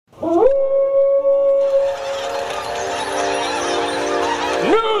News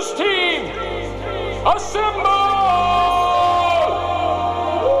team, assemble!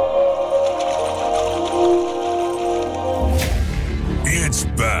 It's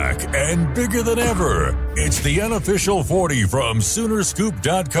back and bigger than ever. It's the unofficial 40 from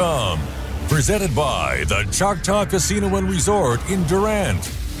Soonerscoop.com. Presented by the Choctaw Casino and Resort in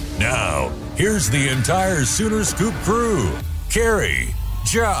Durant. Now, here's the entire Sooner Scoop crew. Carrie,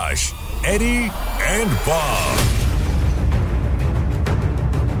 Josh, Eddie, and Bob.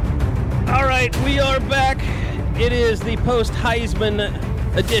 All right, we are back. It is the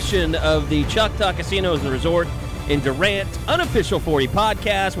post-Heisman edition of the Choctaw Casinos and Resort in Durant unofficial 40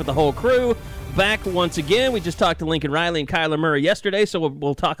 podcast with the whole crew. Back once again. We just talked to Lincoln Riley and Kyler Murray yesterday, so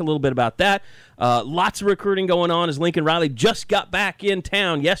we'll talk a little bit about that. Lots of recruiting going on as Lincoln Riley just got back in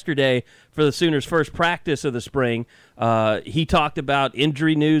town yesterday for the Sooners' first practice of the spring. He talked about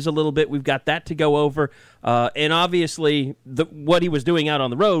injury news a little bit. We've got that to go over. And obviously, what he was doing out on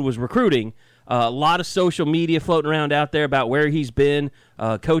the road was recruiting. A lot of social media floating around out there about where he's been.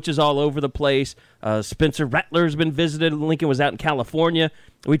 Coaches all over the place. Spencer Rattler's been visited. Lincoln was out in California.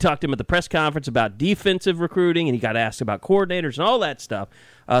 We talked to him at the press conference about defensive recruiting, and he got asked about coordinators and all that stuff.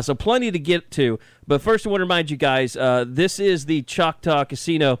 So plenty to get to. But first, I want to remind you guys, this is the Choctaw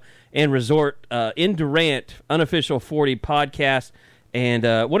Casino and Resort in Durant unofficial 40 podcast. And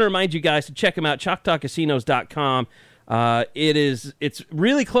I want to remind you guys to check them out, ChoctawCasinos.com. It's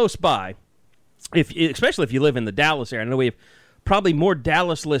really close by. Especially if you live in the Dallas area. I know we have probably more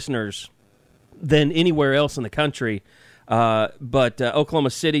Dallas listeners than anywhere else in the country. But Oklahoma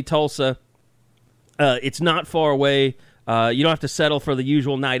City, Tulsa, it's not far away. You don't have to settle for the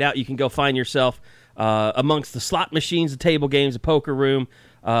usual night out. You can go find yourself amongst the slot machines, the table games, the poker room.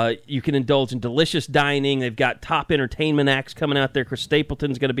 You can indulge in delicious dining. They've got top entertainment acts coming out there. Chris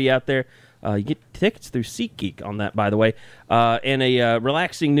Stapleton's going to be out there. You get tickets through SeatGeek on that, by the way. And a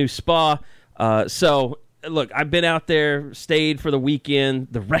relaxing new spa. So, look, I've been out there, stayed for the weekend.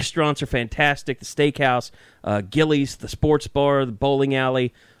 The restaurants are fantastic. The steakhouse, Gillies, the sports bar, the bowling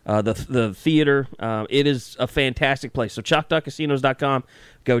alley, the theater. It is a fantastic place. So, ChoctawCasinos.com,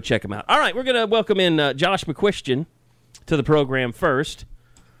 go check them out. All right, we're going to welcome in Josh McQuistion to the program first.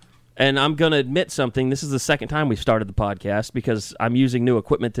 And I'm going to admit something. This is the second time we've started the podcast because I'm using new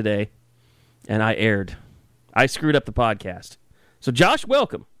equipment today, and I screwed up the podcast. So, Josh,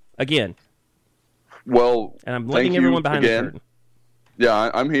 welcome again. Well, and I'm letting everyone behind again. the curtain.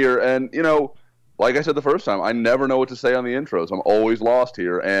 Yeah, I'm here. And, like I said the first time, I never know what to say on the intros. I'm always lost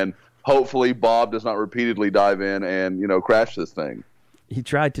here. And hopefully Bob does not repeatedly dive in and, crash this thing. He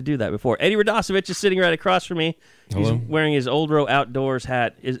tried to do that before. Eddie Radosevich is sitting right across from me. Hello. He's wearing his Old Row Outdoors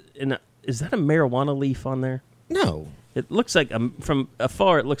hat. Is that a marijuana leaf on there? No. It looks like, from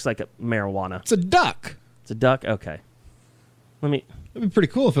afar, it looks like a marijuana. It's a duck. It's a duck? Okay. It'd be pretty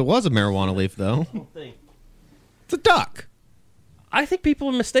cool if it was a marijuana leaf, though. It's a duck. I think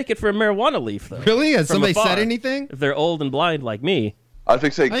people mistake it for a marijuana leaf, though. Really? Has somebody afar, said anything? If they're old and blind like me. I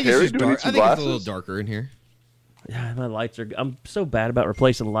think, Carrie, do we need some I think glasses? it's a little darker in here. Yeah, my lights are... I'm so bad about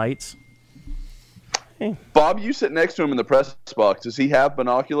replacing lights. Hey. Bob, you sit next to him in the press box. Does he have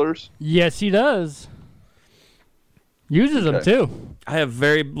binoculars? Yes, he does. Uses them, too. I have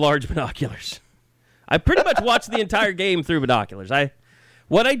very large binoculars. I pretty much watch the entire game through binoculars.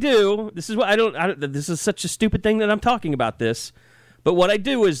 This is such a stupid thing that I'm talking about this, but what I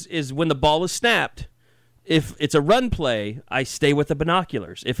do is when the ball is snapped, if it's a run play, I stay with the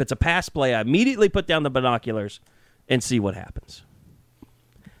binoculars. If it's a pass play, I immediately put down the binoculars and see what happens.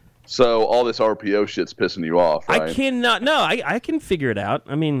 So all this RPO shit's pissing you off, right? I cannot. No, I can figure it out.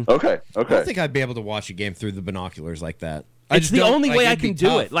 I mean, okay. I don't think I'd be able to watch a game through the binoculars like that. It's the only way I can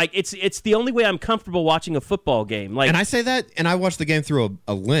do it. Like it's the only way I'm comfortable watching a football game. Like, and I say that, and I watch the game through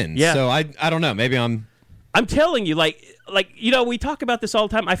a lens. Yeah. So I don't know. Maybe I'm telling you, we talk about this all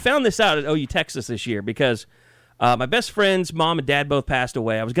the time. I found this out at OU Texas this year because my best friend's mom and dad both passed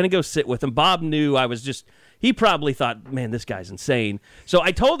away. I was going to go sit with him. Bob knew I was just. He probably thought, man, this guy's insane. So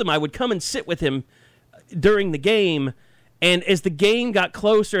I told him I would come and sit with him during the game. And as the game got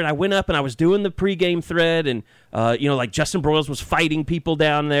closer and I went up and I was doing the pregame thread and, like Justin Broyles was fighting people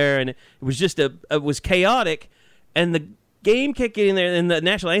down there and it was just it was chaotic. And the game kicked in there in the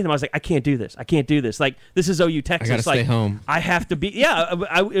national anthem. I was like, I can't do this. Like, this is OU Texas. I got to stay home. I have to be. Yeah,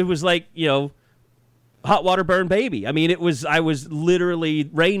 it was like, hot water burn baby. I mean, I was literally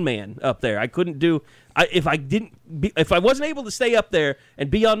Rain Man up there. I couldn't do, if I wasn't able to stay up there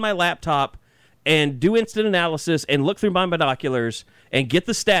and be on my laptop and do instant analysis and look through my binoculars and get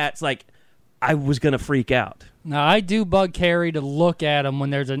the stats, like, I was going to freak out. Now, I do bug Carrie to look at him when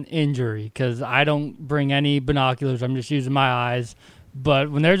there's an injury because I don't bring any binoculars. I'm just using my eyes.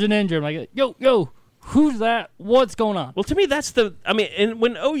 But when there's an injury, I'm like, yo, who's that? What's going on? Well, to me, and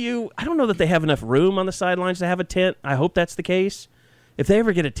when OU, I don't know that they have enough room on the sidelines to have a tent. I hope that's the case. If they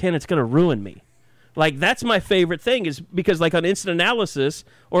ever get a tent, it's going to ruin me. Like, that's my favorite thing is because, like, on Instant Analysis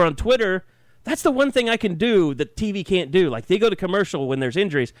or on Twitter, that's the one thing I can do that TV can't do. Like, they go to commercial when there's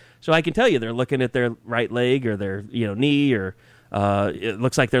injuries, so I can tell you they're looking at their right leg or their knee, or it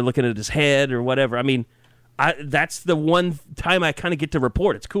looks like they're looking at his head or whatever. I mean, that's the one time I kind of get to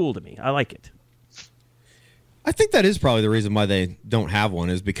report. It's cool to me. I like it. I think that is probably the reason why they don't have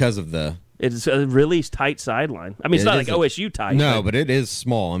one is because of It's a really tight sideline. I mean, it's not like OSU tight. No, but it is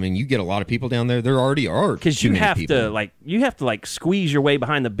small. I mean, you get a lot of people down there. There already are because you have to squeeze your way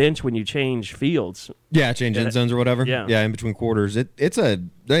behind the bench when you change fields. Yeah, change end zones or whatever. Yeah, in between quarters.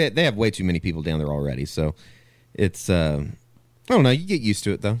 They have way too many people down there already. So it's I don't know. You get used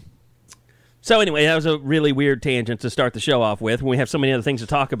to it though. So anyway, that was a really weird tangent to start the show off with when we have so many other things to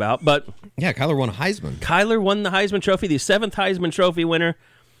talk about. But yeah, Kyler won a Heisman. Kyler won the Heisman Trophy, the 7th Heisman Trophy winner.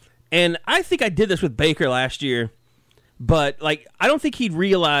 And I think I did this with Baker last year, but like I don't think he'd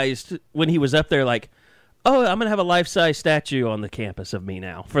realized when he was up there, like, oh, I'm going to have a life-size statue on the campus of me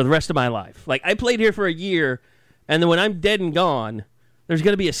now for the rest of my life. Like, I played here for a year, and then when I'm dead and gone, there's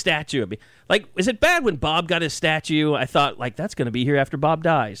going to be a statue of me. Like, is it bad when Bob got his statue? I thought, like, that's going to be here after Bob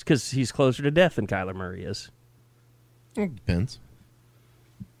dies because he's closer to death than Kyler Murray is. It depends.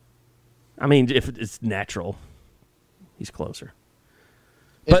 I mean, if it's natural, he's closer.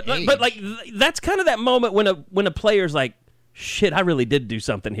 But like that's kind of that moment when a player's like, shit, I really did do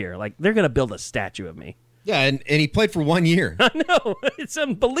something here. Like, they're going to build a statue of me. Yeah, and he played for 1 year. I know. It's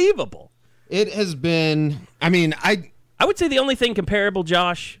unbelievable. It has been, I mean, I would say the only thing comparable,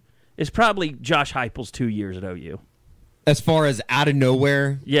 Josh, is probably Josh Heupel's 2 years at OU. As far as out of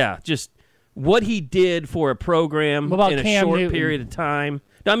nowhere? Yeah, just what he did for a program in a Cam short Newton? Period of time.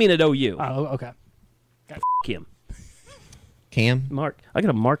 No, I mean at OU. Oh, okay. F him. Cam? Mark. I got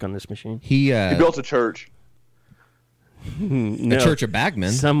a mark on this machine. He built a church. No, a church of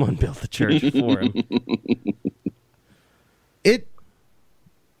Bagmen. Someone built the church for him.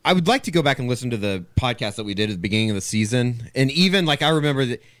 I would like to go back and listen to the podcast that we did at the beginning of the season. And even, like, I remember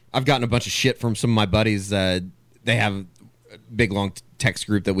that I've gotten a bunch of shit from some of my buddies. They have a big, long text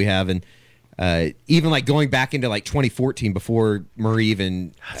group that we have. And even, like, going back into, like, 2014 before Murray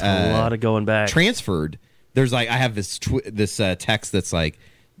even a lot of going back. Transferred. There's, like, I have this text that's, like,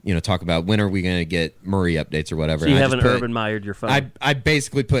 talk about when are we going to get Murray updates or whatever. So you haven't Urban Meyered your phone. I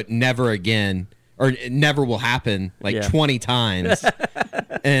basically put never again or never will happen 20 times.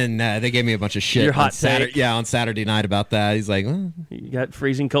 And they gave me a bunch of shit your hot on Saturday. Yeah, on Saturday night about that. He's like, well, you got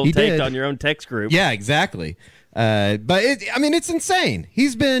freezing cold take on your own text group. Yeah, exactly. But it's insane.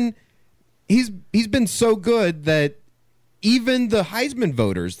 He's been so good that even the Heisman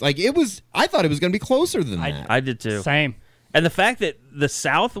voters, like, I thought it was going to be closer than that. I did too. Same. And the fact that the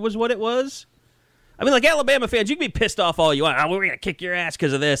South was what it was, I mean, like, Alabama fans, you can be pissed off all you want. Oh, we're going to kick your ass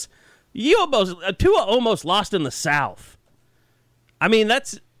because of this. Tua almost lost in the South. I mean,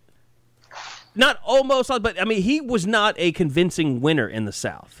 that's not almost, but I mean, he was not a convincing winner in the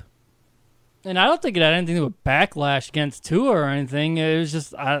South. And I don't think it had anything to do with backlash against Tua or anything. It was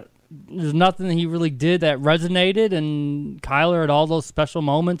just there's nothing that he really did that resonated, and Kyler had all those special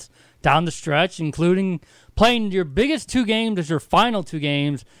moments down the stretch, including playing your biggest 2 games as your final 2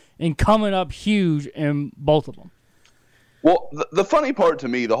 games and coming up huge in both of them. Well, the funny part to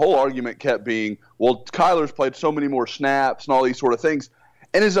me, the whole argument kept being, well, Kyler's played so many more snaps and all these sort of things,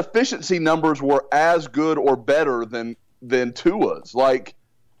 and his efficiency numbers were as good or better than Tua's. Like,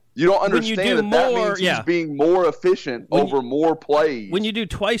 you don't understand that means he's being more efficient over more plays. When you do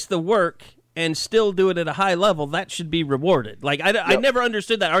twice the work and still do it at a high level, that should be rewarded. Like, I never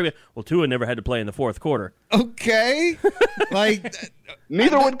understood that argument. Well, Tua never had to play in the fourth quarter. Okay. Like,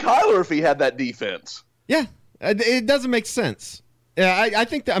 neither would Kyler if he had that defense. Yeah. It doesn't make sense. Yeah, I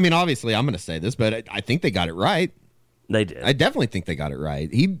think that, I mean, obviously I'm going to say this, but I think they got it right. They did. I definitely think they got it right.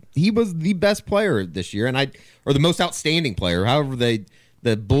 He was the best player this year, or the most outstanding player, however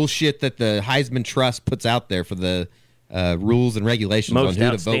the bullshit that the Heisman Trust puts out there for the rules and regulations most on who to vote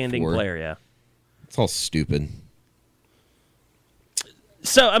for. Most outstanding player, yeah. It's all stupid.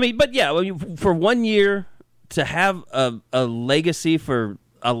 So, I mean, but yeah, for 1 year to have a legacy for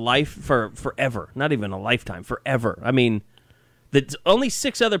a life, for forever, not even a lifetime, forever. I mean, that only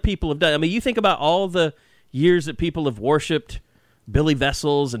 6 other people have done. I mean, you think about all the years that people have worshipped Billy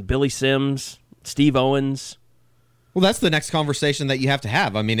Vessels and Billy Sims, Steve Owens. Well, that's the next conversation that you have to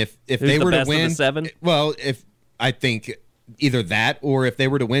have. I mean, if Who's they the were to best of the win, 7? well, if I think either that or if they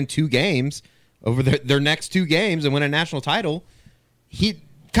were to win 2 games over their next 2 games and win a national title,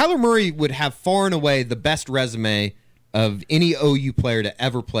 Kyler Murray would have far and away the best resume of any OU player to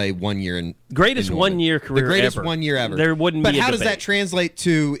ever play 1 year greatest in 1 year career, the greatest ever. 1 year ever. There wouldn't but be. But how does that translate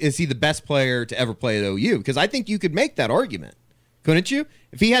to? Is he the best player to ever play at OU? Because I think you could make that argument, couldn't you?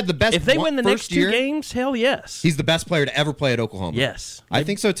 If he had the best, if they win the next 2 year, games, hell yes, he's the best player to ever play at Oklahoma. Yes, I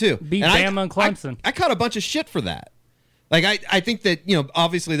think so too. Beat And Bama and Clemson. I caught a bunch of shit for that. Like I think that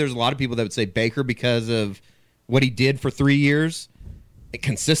obviously there's a lot of people that would say Baker because of what he did for 3 years,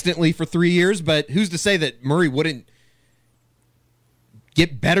 consistently for 3 years. But who's to say that Murray wouldn't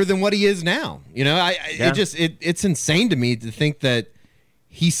get better than what he is now? It's insane to me to think that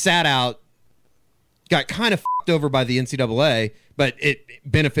he sat out, got kind of fucked over by the NCAA, but it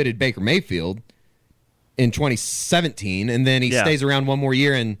benefited Baker Mayfield in 2017, and then he stays around 1 more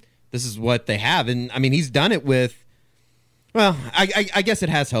year, and this is what they have. And I mean, he's done it with. Well, I guess it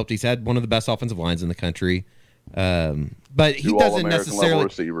has helped. He's had one of the best offensive lines in the country, but he doesn't necessarily.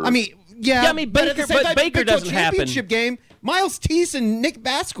 I mean, Baker, but Baker doesn't happen. Championship game. Miles Teese and Nick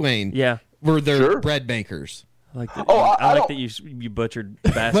Basquine, were their bread bankers. I like that. I like that you butchered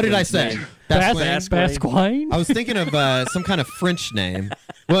Basquine. What did I say? Basquine? I was thinking of some kind of French name.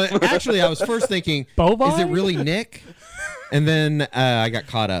 Well, actually, I was first thinking, Bovine? Is it really Nick? And then I got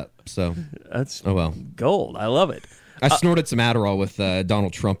caught up. So that's gold. I love it. I snorted some Adderall with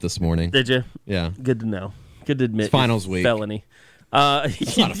Donald Trump this morning. Did you? Yeah. Good to know. Good to admit. It's finals week. Felony.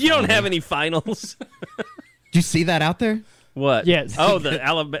 You don't have any finals. Did you see that out there? What? Yes. Oh,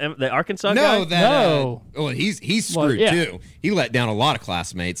 the Arkansas guy? No. Well, he's screwed too. He let down a lot of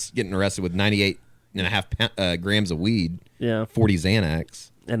classmates, getting arrested with 98.5 grams of weed. Yeah. 40 Xanax.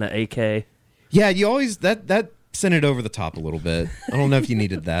 And an AK. Yeah, you always that sent it over the top a little bit. I don't know if you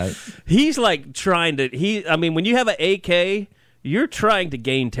needed that. He's like trying to. I mean, when you have an AK, you're trying to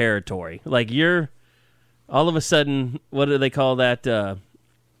gain territory. Like you're all of a sudden. What do they call that?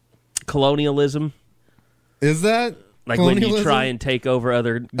 Colonialism. Is that like when you try and take over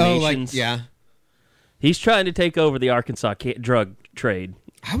other nations? He's trying to take over the Arkansas drug trade.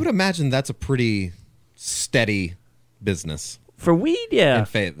 I would imagine that's a pretty steady business for weed. Yeah, in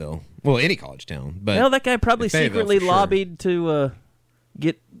Fayetteville. Well, any college town. But that guy probably secretly lobbied to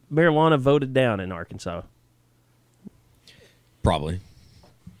get marijuana voted down in Arkansas. Probably.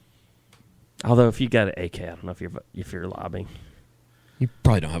 Although, if you got an AK, I don't know if you're lobbying. You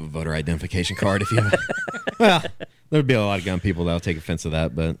probably don't have a voter identification card if you have. Well, there'd be a lot of gun people that'll take offense to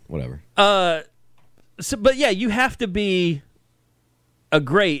that, but whatever. But yeah, you have to be a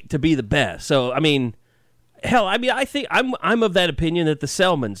great to be the best. So I mean. Hell, I mean, I think I'm of that opinion that the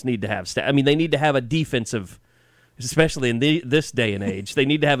Selmans need to have. They need to have a defensive, especially in this day and age. They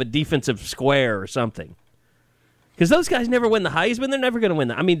need to have a defensive square or something. Because those guys never win the Heisman. They're never going to win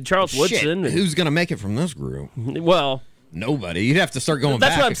that. I mean, Charles Woodson. Who's going to make it from this group? Well, nobody. You'd have to start going back.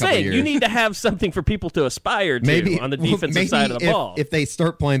 That's what I'm saying. Years. You need to have something for people to aspire to on the defensive side of the ball. If they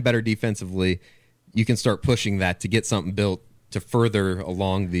start playing better defensively, you can start pushing that to get something built to further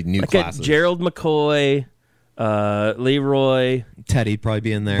along the new classes. Gerald McCoy. Leroy, Teddy'd probably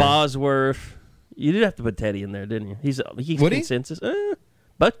be in there. Bosworth. You did have to put Teddy in there, didn't you? He's would consensus.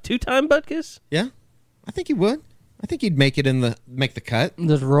 But 2-time Butkus? Yeah, I think he would. I think he'd make the cut.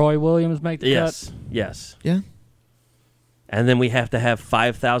 Does Roy Williams make the cut? Yes. Yeah. And then we have to have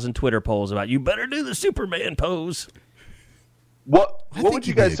 5,000 Twitter polls about you better do the Superman pose. What would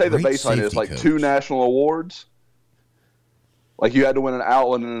you guys say the baseline is? Like coach. 2 national awards? Like you had to win an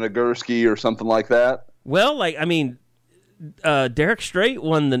Outland and a Nagurski or something like that? Well, Derek Strait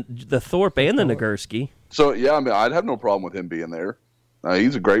won the Thorpe and the Nagurski. So, yeah, I mean, I'd have no problem with him being there.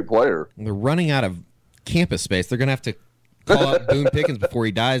 He's a great player. They're running out of campus space. They're going to have to call up Boone Pickens before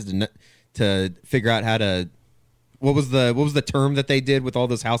he dies to figure out how to. What was the term that they did with all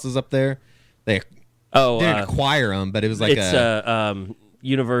those houses up there? They didn't acquire them, but it was like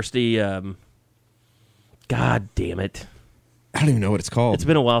university. God damn it! I don't even know what it's called. It's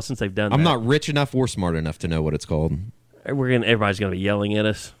been a while since they've done that. I'm not rich enough or smart enough to know what it's called. Everybody's gonna be yelling at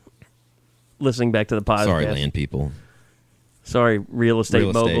us. Listening back to the podcast. Sorry, land people. Sorry, real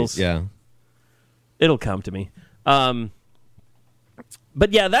estate moguls. Yeah, it'll come to me. But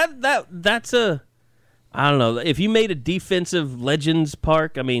yeah, that's a. I don't know. If you made a defensive Legends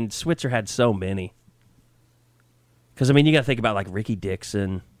Park, I mean, Switzer had so many. Because I mean, you got to think about like Ricky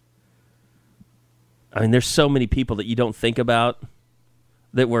Dixon. I mean, there's so many people that you don't think about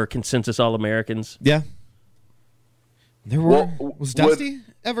that were consensus All-Americans. Yeah. There were. Was Dusty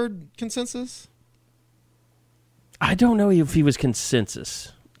ever consensus? I don't know if he was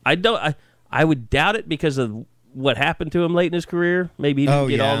consensus. I would doubt it because of what happened to him late in his career. Maybe he didn't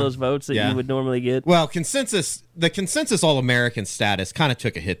get all those votes that you would normally get. Well, the consensus All-American status kind of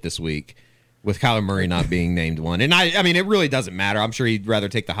took a hit this week with Kyler Murray not being named one. And I mean, it really doesn't matter. I'm sure he'd rather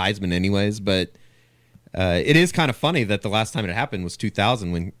take the Heisman anyways, but it is kind of funny that the last time it happened was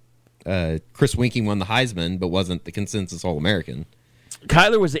 2000 when Chris Winking won the Heisman but wasn't the consensus All-American.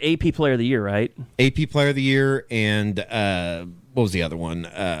 Kyler was the AP Player of the Year, right? AP Player of the Year, and what was the other one?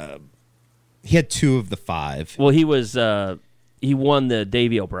 He had 2 of the 5. Well, he won the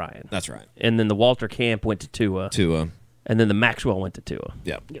Davy O'Brien. That's right. And then the Walter Camp went to Tua. And then the Maxwell went to Tua.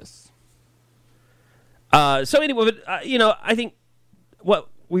 Yeah. Yes. So anyway, I think what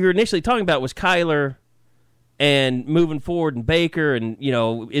we were initially talking about was Kyler and moving forward and Baker and,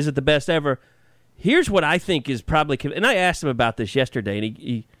 is it the best ever? Here's what I think is probably, and I asked him about this yesterday,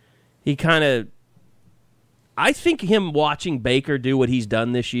 and he kind of, I think him watching Baker do what he's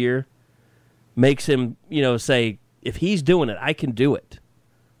done this year makes him, say, if he's doing it, I can do it.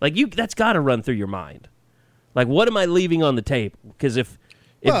 Like, that's got to run through your mind. Like, what am I leaving on the table? Because if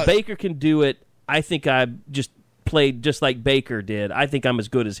Baker can do it, I think I just played just like Baker did. I think I'm as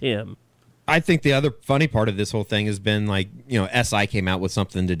good as him. I think the other funny part of this whole thing has been, like, SI came out with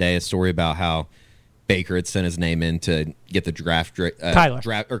something today, a story about how Baker had sent his name in to get the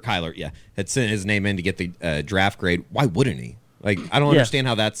Kyler, had sent his name in to get the draft grade. Why wouldn't he? Like, I don't understand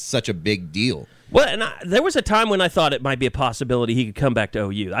how that's such a big deal. Well, and there was a time when I thought it might be a possibility he could come back to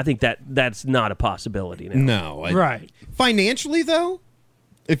OU. I think that's not a possibility now. No. Right. Financially, though,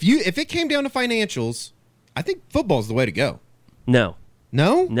 if it came down to financials, I think football's the way to go. No.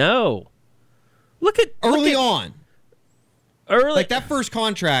 No? No. Look at like that first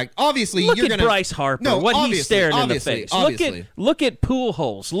contract. Obviously, look you're at going to Bryce Harper. What he's staring in the face. Obviously. Look at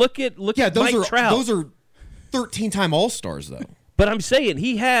Pujols. Look at Mike Trout. Those are 13-time All-Stars, though. But I'm saying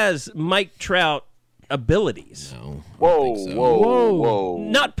he has Mike Trout abilities. No. Whoa.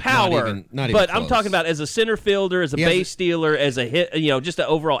 Not power, not even but close. I'm talking about as a center fielder, as a base stealer, as a hit, just an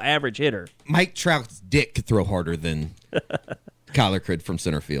overall average hitter. Mike Trout's dick could throw harder than Kyler could from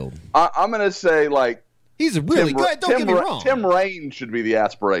center field. I'm going to say, like, he's a really good. Don't get me wrong. Tim Raine should be the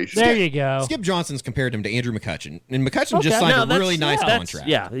aspiration. There you go. Skip Johnson's compared him to Andrew McCutchen, and McCutchen just signed a really nice contract.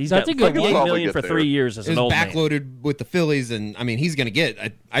 Yeah, he's That's got a good $38 one. million for 3 years as an old man. Backloaded with the Phillies, and I mean he's going to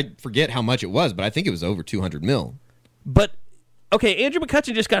get. I forget how much it was, but I think it was over $200 million. But okay, Andrew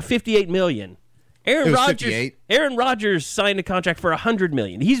McCutchen just got $58 million. Aaron Rodgers signed a contract for $100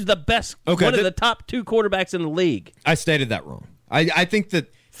 million. He's the best, one of the top 2 quarterbacks in the league. I stated that wrong. I think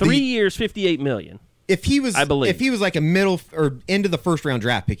that 3 years, $58 million. If he was, I believe. If he was like a middle or end of the first round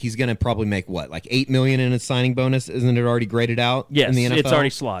draft pick, he's going to probably make like $8 million in his signing bonus. Isn't it already graded out? Yes, in the NFL? it's already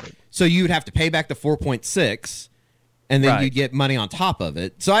slotted. So you'd have to pay back the 4.6, and then you'd get money on top of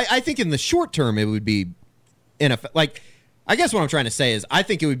it. So I think in the short term it would be like, I guess what I'm trying to say is I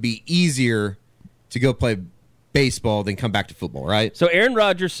think it would be easier to go play baseball than come back to football, right? So Aaron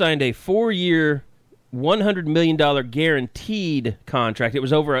Rodgers signed a 4-year, $100 million guaranteed contract. It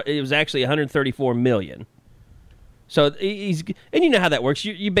was actually $134 million. So and you know how that works.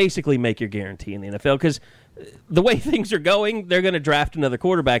 You basically make your guarantee in the NFL because the way things are going, they're going to draft another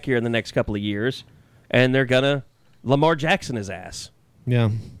quarterback here in the next couple of years, and they're going to Lamar Jackson his ass. Yeah.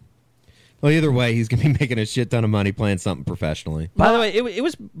 Well, either way, he's going to be making a shit ton of money playing something professionally. By the way, it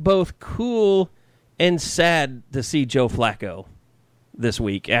was both cool and sad to see Joe Flacco this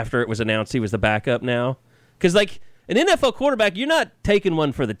week after it was announced he was the backup now. Because, like, an NFL quarterback, you're not taking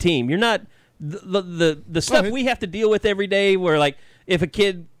one for the team. You're not the stuff we have to deal with every day where, like, if a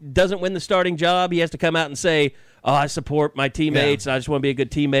kid doesn't win the starting job, he has to come out and say, oh, I support my teammates, and I just want to be a good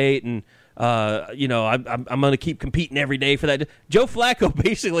teammate, and, I'm going to keep competing every day for that. Joe Flacco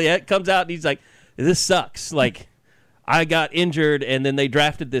basically comes out and he's like, this sucks. Like, I got injured, and then they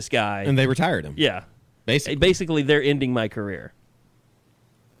drafted this guy. And they retired him. Yeah. Basically, they're ending my career.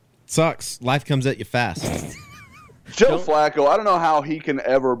 Sucks. Life comes at you fast. Joe Flacco, I don't know how he can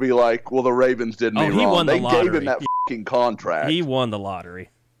ever be like, well, the Ravens did me wrong. They gave him that fucking contract. He won the lottery.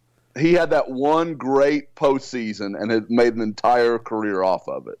 He had that one great postseason and had made an entire career off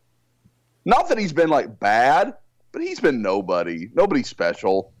of it. Not that he's been, like, bad, but he's been nobody. Nobody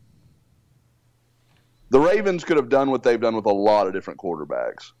special. The Ravens could have done what they've done with a lot of different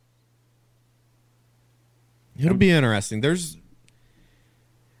quarterbacks. It'll be interesting.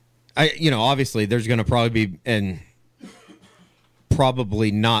 Obviously there's going to probably be, and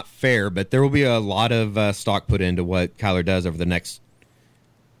probably not fair, but there will be a lot of stock put into what Kyler does over the next,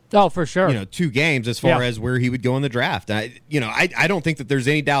 for sure, 2 games as far as where he would go in the draft. I don't think that there's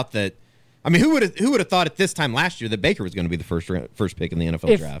any doubt that I mean, who would have thought at this time last year that Baker was going to be the first pick in the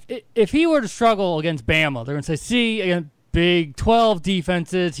NFL draft? If he were to struggle against Bama, they're going to say, see, against Big 12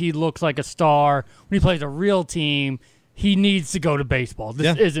 defenses, he looks like a star. When he plays a real team, he needs to go to baseball.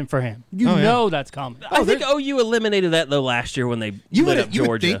 This isn't for him. You know that's coming. I think OU eliminated that, though, last year when they lit up Georgia. You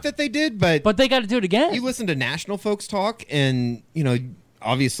would think that they did, but they got to do it again. You listen to national folks talk, and,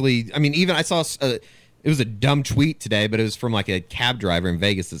 obviously, I mean, even I saw it was a dumb tweet today, but it was from like a cab driver in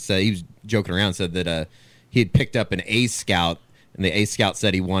Vegas that said, he was joking around, said that he had picked up an A scout, and the A scout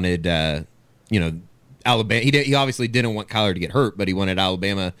said he wanted, Alabama. He obviously didn't want Kyler to get hurt, but he wanted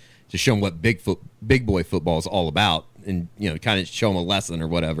Alabama to show him what big boy football is all about, and kind of show him a lesson or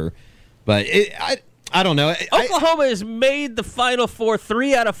whatever. But I don't know. Oklahoma has made the Final Four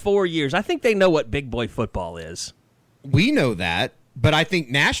 3 out of 4 years. I think they know what big boy football is. We know that, but I think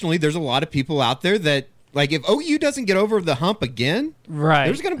nationally there's a lot of people out there that, like, if OU doesn't get over the hump again, right,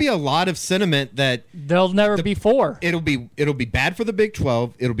 there's going to be a lot of sentiment that they'll never be 4. It'll be bad for the Big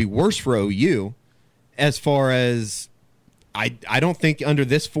 12. It'll be worse for OU. As far as I don't think under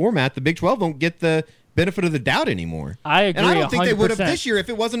this format the Big 12 won't get the benefit of the doubt anymore. I agree. And I don't think 100%. they would have this year if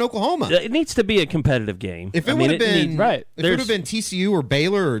it wasn't Oklahoma. It needs to be a competitive game. If it would have been if it would have been TCU or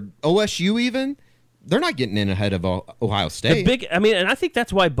Baylor or OSU even, they're not getting in ahead of Ohio State. And I think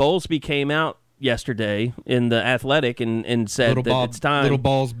that's why Bowlesby came out yesterday in the Athletic and said it's time. Little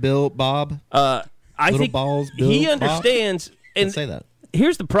balls, Bob. I think balls, Bill, he understands. Bob. And say that.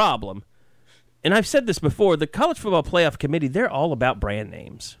 Here's the problem, and I've said this before: the College Football Playoff Committee, they're all about brand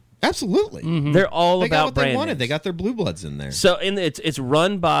names. Absolutely, they're all they about got what brand they wanted. names. They got their blue bloods in there. So, and it's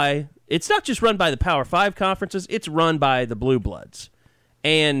run by. It's not just run by the Power 5 conferences; it's run by the blue bloods.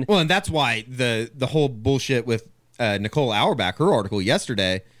 And that's why the whole bullshit with Nicole Auerbach, her article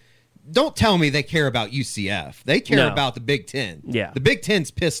yesterday. Don't tell me they care about UCF. They care about the Big Ten. Yeah. The Big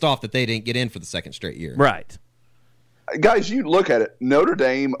Ten's pissed off that they didn't get in for the second straight year. Right. Guys, you look at it. Notre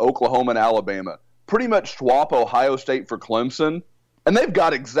Dame, Oklahoma, and Alabama pretty much swap Ohio State for Clemson, and they've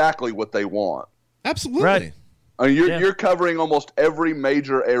got exactly what they want. Absolutely. Right. I mean, you're covering almost every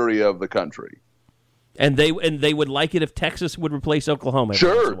major area of the country. And they would like it if Texas would replace Oklahoma.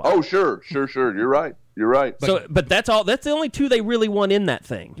 Sure. Oh, sure. You're right. But that's all. That's the only two they really want in that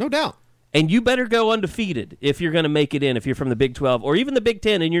thing. No doubt. And you better go undefeated if you're going to make it in, if you're from the Big 12 or even the Big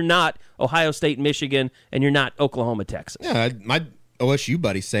 10 and you're not Ohio State, Michigan, and you're not Oklahoma, Texas. Yeah, my OSU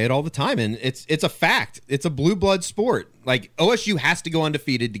buddies say it all the time, and it's a fact. It's a blue blood sport. Like, OSU has to go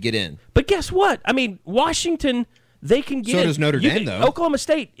undefeated to get in. But guess what? I mean, Washington, they can get in. So does Notre Dame, though. Oklahoma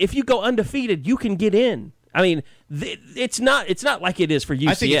State, if you go undefeated, you can get in. I mean, it's not like it is for UCF.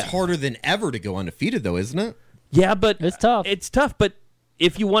 I think it's harder than ever to go undefeated, though, isn't it? Yeah, but it's tough. It's tough, but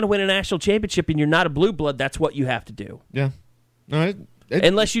if you want to win a national championship and you're not a blue blood, that's what you have to do. Yeah. All right.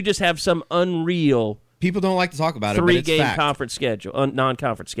 Unless you just have some unreal people don't like to talk about it, but it's 3-game conference schedule,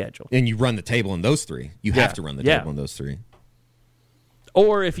 non-conference schedule. And you run the table in those 3. You have to run the table in those 3.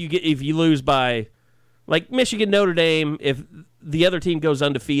 Or if you lose by, like Michigan, Notre Dame, if the other team goes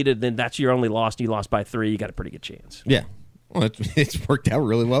undefeated, then that's your only loss. And you lost by 3. You got a pretty good chance. Yeah. Well, it's worked out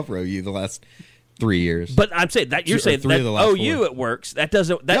really well for OU the last 3 years. But I'm saying that you're saying that OU 4. It works. That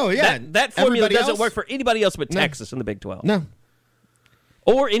doesn't. That formula doesn't work for anybody else but Texas in the Big 12. No.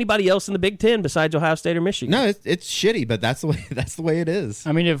 Or anybody else in the Big 10 besides Ohio State or Michigan. No, it's shitty, but that's the way it is.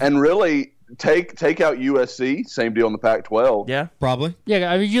 I mean, and really take out USC, same deal in the Pac-12. Yeah, probably.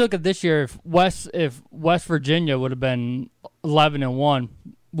 Yeah, I mean, you look at this year. If West Virginia would have been 11-1,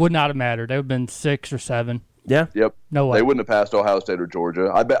 would not have mattered. They would have been 6 or 7. Yeah. Yep. No way. They wouldn't have passed Ohio State or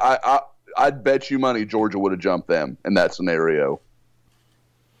Georgia. I'd bet you money Georgia would have jumped them in that scenario.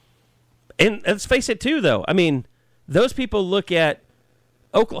 And let's face it, too, though. I mean, those people look at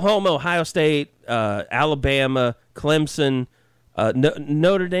Oklahoma, Ohio State, Alabama, Clemson,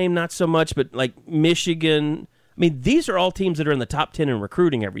 Notre Dame, not so much, but like Michigan. I mean, these are all teams that are in the top 10 in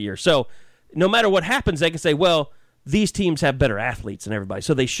recruiting every year. So no matter what happens, they can say, well, these teams have better athletes than everybody,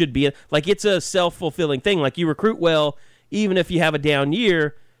 so they should be in. Like, it's a self-fulfilling thing. Like, you recruit well, even if you have a down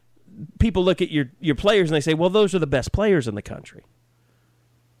year, people look at your players and they say, well, those are the best players in the country.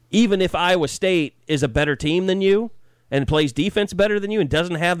 Even if Iowa State is a better team than you and plays defense better than you and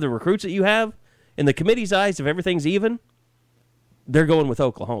doesn't have the recruits that you have, in the committee's eyes, if everything's even, they're going with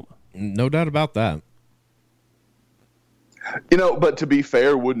Oklahoma. No doubt about that. But to be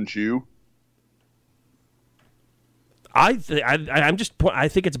fair, wouldn't you? I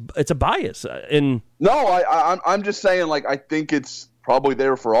think it's a bias. I'm just saying, like, I think it's probably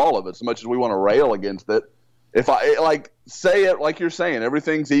there for all of us, as much as we want to rail against it. If I say it like you're saying,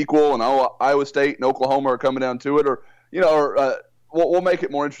 everything's equal, and Iowa State and Oklahoma are coming down to it, or we'll make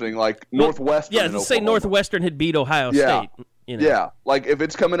it more interesting. Like Northwestern. Yeah, let's say Northwestern had beat Ohio State. Yeah, like if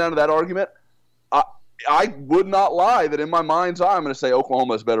it's coming down to that argument, I would not lie that in my mind's eye I'm going to say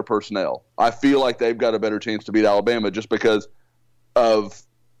Oklahoma has better personnel. I feel like they've got a better chance to beat Alabama just because of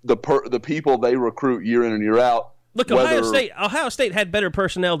the people they recruit year in and year out. Look, Ohio State had better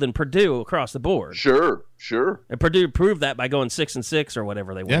personnel than Purdue across the board. Sure. And Purdue proved that by going 6-6 or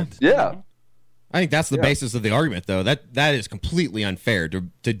whatever they went. Yeah. I think that's the basis of the argument, though. That is completely unfair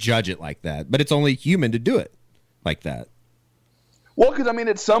to judge it like that. But it's only human to do it like that. Well, because, I mean,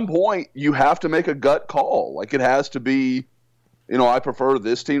 at some point, you have to make a gut call. Like, it has to be, I prefer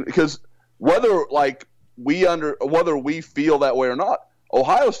this team. Because whether we feel that way or not,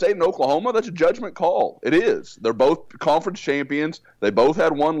 Ohio State and Oklahoma, that's a judgment call. It is. They're both conference champions. They both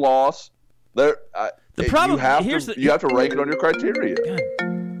had one loss. The problem, you have to rank it on your criteria. God.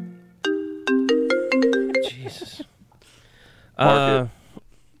 Jesus.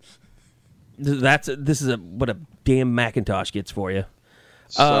 This is what a damn Macintosh gets for you.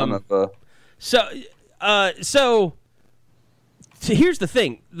 So here's the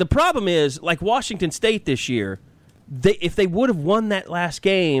thing. The problem is, like Washington State this year, if they would have won that last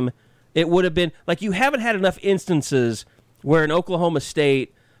game, it would have been like you haven't had enough instances where an Oklahoma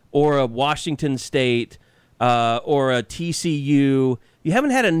State or a Washington State or a TCU, you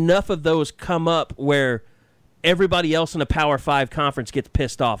haven't had enough of those come up where everybody else in a Power 5 conference gets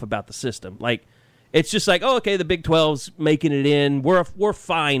pissed off about the system. Like, it's just like, oh, okay, the Big 12's making it in. We're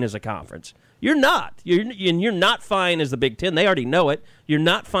fine as a conference. You're not. You're not fine as the Big 10. They already know it. You're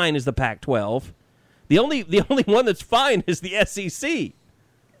not fine as the Pac-12. The only one that's fine is the SEC.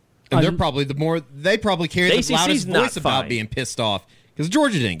 And they're probably they probably carry the loudest voice about being pissed off because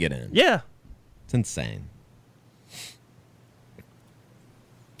Georgia didn't get in. Yeah. It's insane.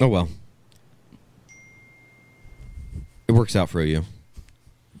 Oh, well. It works out for you.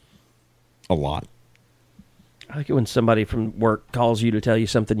 A lot. I like it when somebody from work calls you to tell you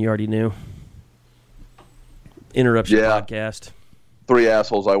something you already knew. Interrupts your podcast. 3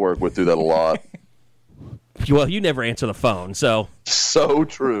 assholes I work with do that a lot. Well, you never answer the phone, so. So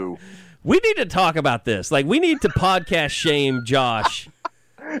true. We need to talk about this. Like, we need to podcast shame Josh.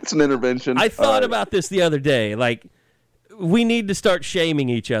 It's an intervention. I thought about this the other day. Like, we need to start shaming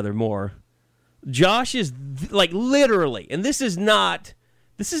each other more. Josh is, like, literally, and this is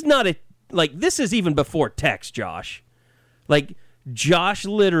even before text, Josh. Like, Josh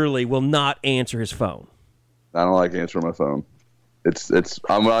literally will not answer his phone. I don't like answering my phone.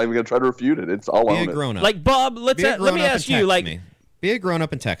 I'm not even going to try to refute it. It's all on it. Be a grown-up. Like, Bob, let me ask you, like... Be a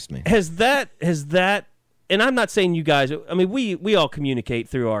grown-up and text me. Has that, and I'm not saying you guys, I mean, we all communicate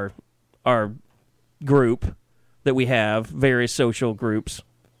through our group that we have, various social groups.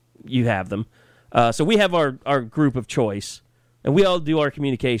 You have them. So we have our group of choice, and we all do our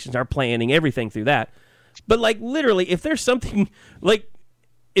communications, our planning, everything through that. But, like, literally, if there's something, like,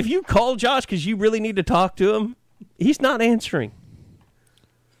 if you call Josh because you really need to talk to him, he's not answering.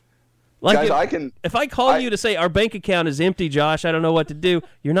 Like, guys, if I call you to say our bank account is empty, Josh, I don't know what to do,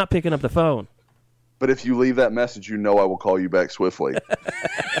 you're not picking up the phone. But if you leave that message, I will call you back swiftly.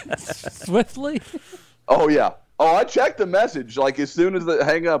 Swiftly? Oh, yeah. Oh, I checked the message. Like, as soon as they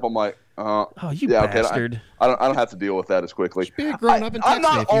hang up, I'm like, oh, you bastard. Okay, I don't have to deal with that as quickly. Just be a grown-up and text I'm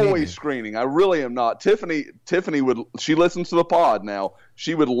not always screening. I really am not. Tiffany she listens to the pod now.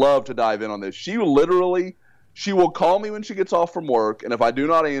 She would love to dive in on this. She will call me when she gets off from work, and if I do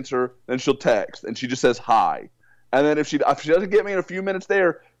not answer, then she'll text, and she just says hi. And then if she doesn't get me in a few minutes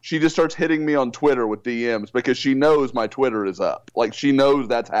there, she just starts hitting me on Twitter with DMs because she knows my Twitter is up. Like, she knows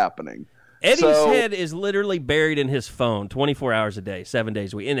that's happening. Eddie's head is literally buried in his phone 24 hours a day, 7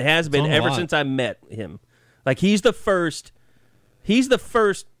 days a week, and it has been ever since I met him. Like, he's the first,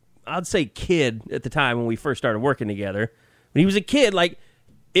 I'd say, kid at the time when we first started working together. When he was a kid, like,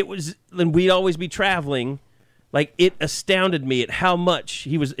 then we'd always be traveling. Like, it astounded me at how much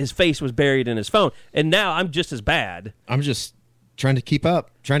his face was buried in his phone. And now I'm just as bad. I'm just trying to keep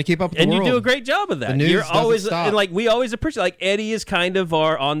up with the world. And you do a great job of that. The news You're always stop. And, like, we always appreciate, like, Eddie is kind of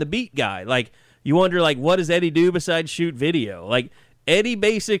our on the beat guy. Like, you wonder, like, what does Eddie do besides shoot video? Like, Eddie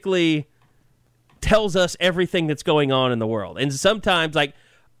basically tells us everything that's going on in the world. And sometimes, like,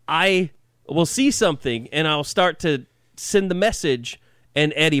 I will see something and I'll start to send the message,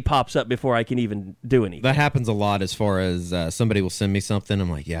 and Eddie pops up before I can even do anything. That happens a lot as far as somebody will send me something. I'm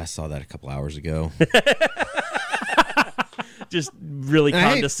like, yeah, I saw that a couple hours ago. Just really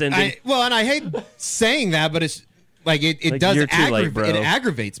condescending. And I hate saying that, but it's like it does it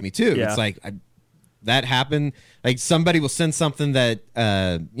aggravates me too. Yeah. It's like that happened. Like, somebody will send something that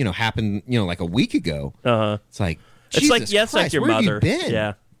happened like a week ago. Uh-huh. It's like, It's like Jesus like Christ, your where have you mother. been?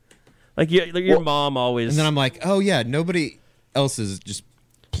 Yeah, like your mom always. And then I'm like, oh yeah, nobody else is just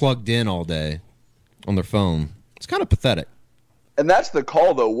plugged in all day on their phone. It's kind of pathetic. And that's the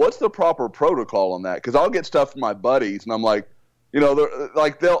call, though. What's the proper protocol on that? Because I'll get stuff from my buddies, and I'm like,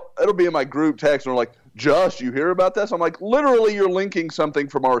 it'll be in my group text, and they're like, "Just, you hear about this?" I'm like, literally, you're linking something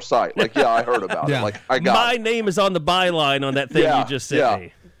from our site. Like, yeah, I heard about it. Like, I got my it. name is on the byline on that thing you just sent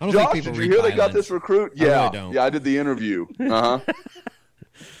me. I don't Josh, think people did you read hear they got bylines. this recruit? I Yeah, really don't. yeah, I did the interview.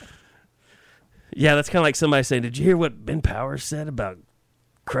 Yeah, that's kind of like somebody saying, "Did you hear what Ben Powers said about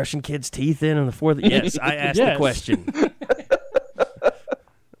crushing kids' teeth in on the 4th?" Yes, I asked the question.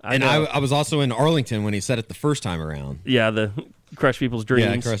 I was also in Arlington when he said it the first time around. Yeah, the crush people's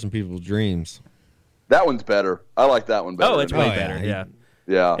dreams. Yeah, crushing people's dreams. That one's better. I like that one better. Oh, it's way yeah. better. Yeah.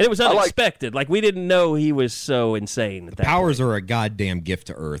 Yeah. And it was unexpected. Like, we didn't know he was so insane. At that Powers point. are a goddamn gift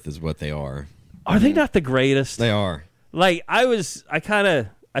to Earth, is what they are. Are they not the greatest? They are. Like, I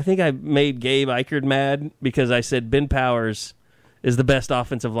think I made Gabe Eichert mad because I said Ben Powers is the best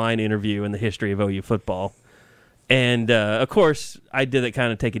offensive line interview in the history of OU football. And, of course, I did it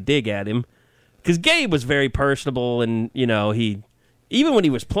kind of take a dig at him because Gabe was very personable and, even when he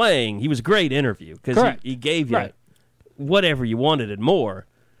was playing, he was a great interview because he gave you whatever you wanted and more.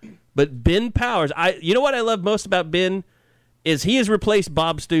 But Ben Powers, you know what I love most about Ben is he has replaced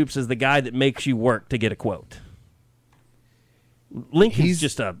Bob Stoops as the guy that makes you work to get a quote. Lincoln's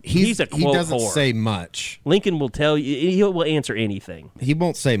he's a quote He doesn't whore. say much. Lincoln will tell you, he will answer anything. He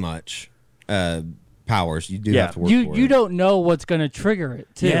won't say much. Powers, you do have to work for You it. don't know what's going to trigger it,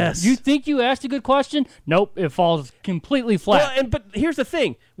 too. Yes. You think you asked a good question? Nope, it falls completely flat. Well, but here's the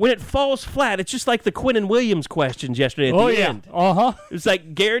thing. When it falls flat, it's just like the Quinnen Williams questions yesterday at the end. Uh-huh. It's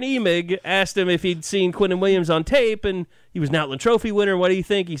like Garrett Emig asked him if he'd seen Quinnen Williams on tape, and he was an Outland Trophy winner. What do you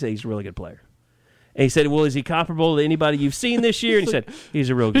think? He said he's a really good player. And he said, well, is he comparable to anybody you've seen this year? And he said, he's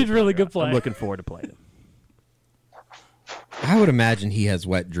a really good player. I'm looking forward to playing him. I would imagine he has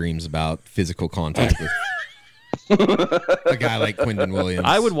wet dreams about physical contact with a guy like Quinton Williams.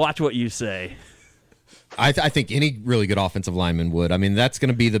 I would watch what you say. I think any really good offensive lineman would. I mean, that's going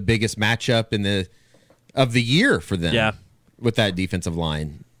to be the biggest matchup of the year for them. Yeah. With that defensive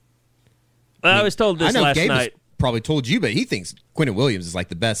line. I was told this last Gabe night. Has probably told you, but he thinks Quinton Williams is like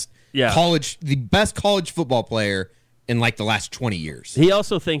the best college football player in like the last 20 years. He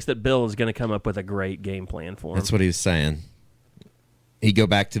also thinks that Bill is going to come up with a great game plan for him. That's what he was saying. He'd go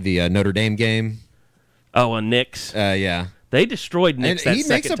back to the Notre Dame game. Oh, on Knicks? Yeah. They destroyed Knicks and that he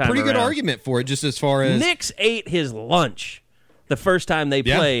makes a pretty good argument for it, just as far as Knicks ate his lunch the first time they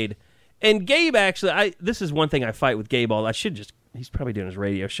played. And Gabe actually, this is one thing I fight with Gabe all. He's probably doing his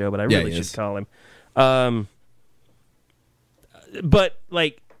radio show, but I really should call him. But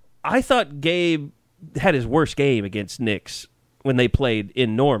like, I thought Gabe had his worst game against Knicks when they played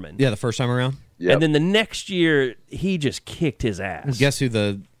in Norman. Yeah, the first time around. Yep. And then the next year, he just kicked his ass. Guess who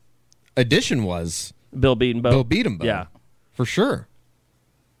the addition was? Bill Bedenbaugh. Bill Bedenbaugh. Yeah. For sure.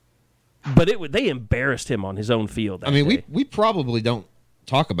 But they embarrassed him on his own field. I mean, we probably don't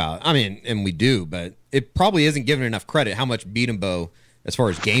talk about, and we do, but it probably isn't given enough credit how much Bedenbaugh, as far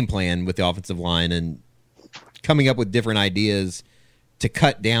as game plan with the offensive line and coming up with different ideas to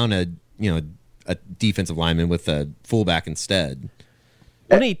cut down a defensive lineman with a fullback instead.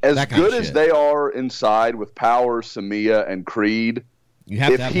 As good as they are inside with Powers, Samia, and Creed,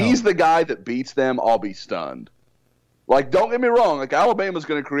 if he's the guy that beats them, I'll be stunned. Like, don't get me wrong, like Alabama's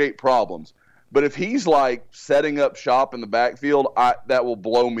going to create problems, but if he's like setting up shop in the backfield, that will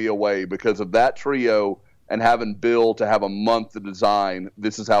blow me away because of that trio and having Bill to have a month to design.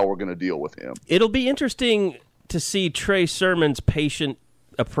 This is how we're going to deal with him. It'll be interesting to see Trey Sermon's patient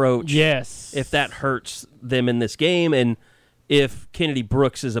approach. Yes, if that hurts them in this game, and if Kennedy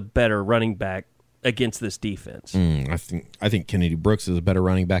Brooks is a better running back against this defense. I think Kennedy Brooks is a better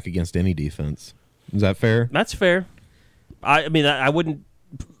running back against any defense. Is that fair? That's fair. I mean, I wouldn't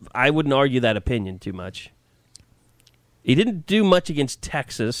argue that opinion too much. He didn't do much against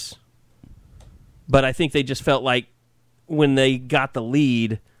Texas, but I think they just felt like when they got the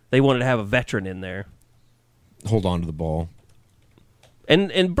lead, they wanted to have a veteran in there. Hold on to the ball.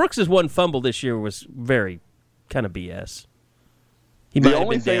 And Brooks' one fumble this year was very kind of BS. The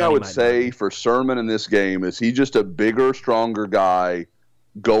only thing I would say for Sermon in this game is he's just a bigger, stronger guy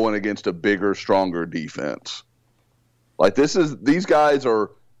going against a bigger, stronger defense. Like these guys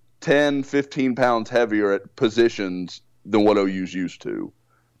are 10, 15 pounds heavier at positions than what OU's used to.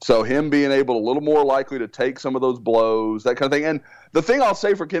 So him being able a little more likely to take some of those blows, that kind of thing. And the thing I'll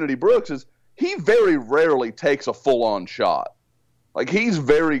say for Kennedy Brooks is he very rarely takes a full-on shot. Like he's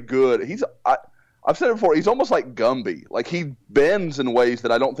very good. I've said it before, he's almost like Gumby. Like, he bends in ways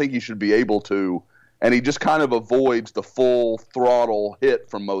that I don't think he should be able to, and he just kind of avoids the full throttle hit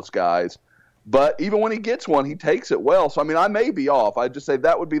from most guys. But even when he gets one, he takes it well. So, I mean, I may be off. I'd just say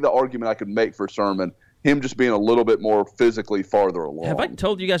that would be the argument I could make for Sermon, him just being a little bit more physically farther along. Have I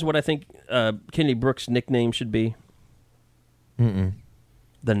told you guys what I think Kennedy Brooks' nickname should be? Mm-mm.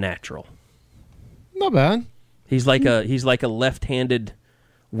 The Natural. Not bad. He's like a left-handed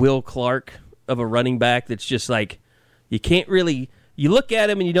Will Clark of a running back that's just like, you can't really, you look at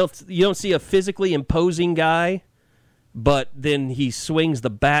him and you don't see a physically imposing guy, but then he swings the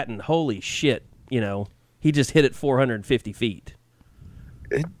bat and holy shit, he just hit it 450 feet.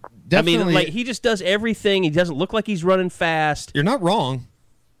 I mean, like, he just does everything. He doesn't look like he's running fast. You're not wrong.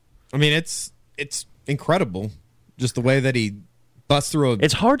 I mean, it's incredible just the way that he busts through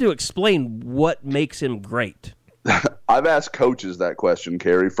It's hard to explain what makes him great. I've asked coaches that question,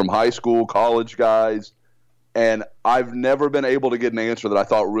 Kerry, from high school, college guys, and I've never been able to get an answer that I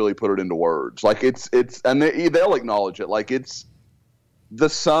thought really put it into words. Like, it's and they'll acknowledge it. Like, the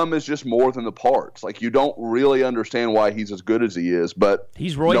sum is just more than the parts. Like, you don't really understand why he's as good as he is, but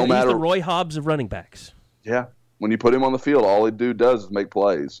he's the Roy Hobbs of running backs. Yeah. When you put him on the field, all he does is make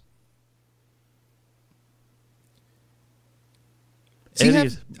plays.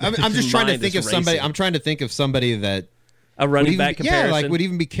 I'm just trying to think of somebody. I'm trying to think of somebody that a running back comparison. Yeah, like would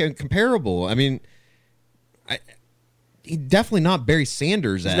even be comparable. I mean, he's definitely not Barry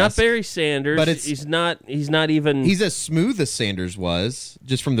Sanders. He's not Barry Sanders, but he's not even. He's as smooth as Sanders was,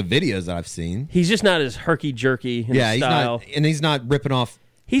 just from the videos that I've seen. He's just not as herky jerky in his style. He's not ripping off.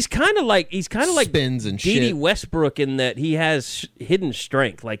 He's kind of like spins and Dede shit. Westbrook in that he has hidden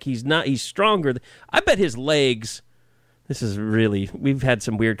strength. Like, he's stronger. I bet his legs. This is really, we've had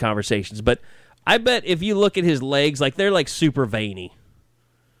some weird conversations, but I bet if you look at his legs, like, they're like super veiny.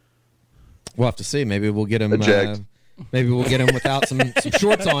 We'll have to see. Maybe we'll get him. Maybe we'll get him without some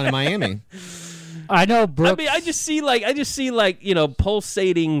shorts on in Miami. I know, Brooks. I mean, I just see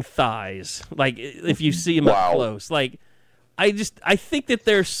pulsating thighs. Like, if you see him up close, like, I think that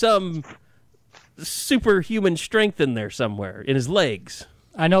there's some superhuman strength in there somewhere in his legs.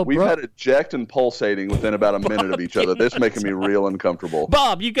 I know. We've had eject and pulsating within about a minute of each other. This is making me real uncomfortable.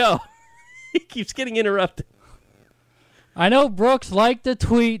 Bob, you go. He keeps getting interrupted. I know Brooks liked the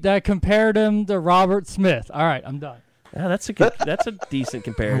tweet that compared him to Robert Smith. All right, I'm done. Yeah, that's a decent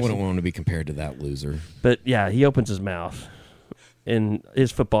comparison. I wouldn't want to be compared to that loser. But yeah, he opens his mouth in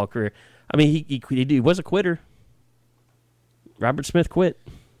his football career. I mean, he was a quitter. Robert Smith quit.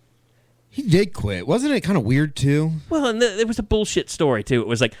 He did quit. Wasn't it kind of weird, too? Well, and it was a bullshit story, too. It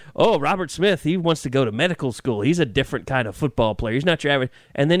was like, oh, Robert Smith, he wants to go to medical school. He's a different kind of football player. He's not your average.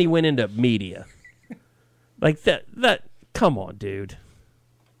 And then he went into media. Like, that. Come on, dude.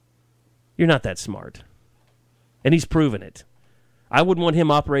 You're not that smart. And he's proven it. I wouldn't want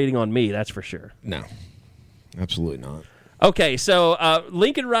him operating on me, that's for sure. No. Absolutely not. Okay, so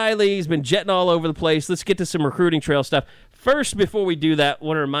Lincoln Riley's been jetting all over the place. Let's get to some recruiting trail stuff. First, before we do that, I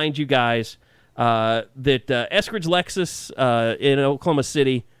want to remind you guys that Eskridge Lexus in Oklahoma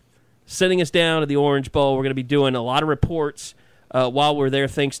City sending us down to the Orange Bowl. We're going to be doing a lot of reports while we're there,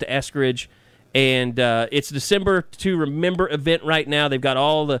 thanks to Eskridge. And it's December to Remember event right now. They've got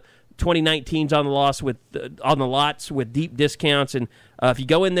all the 2019s on the lots with deep discounts. And if you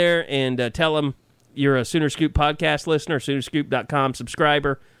go in there and tell them you're a Sooner Scoop podcast listener, Soonerscoop.com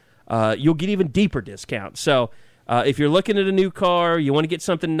subscriber, you'll get even deeper discounts. So if you're looking at a new car, you want to get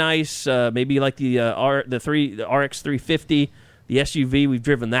something nice, maybe like the RX 350, the SUV. We've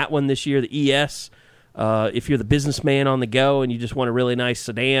driven that one this year, the ES. If you're the businessman on the go and you just want a really nice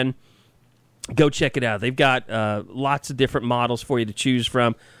sedan, go check it out. They've got lots of different models for you to choose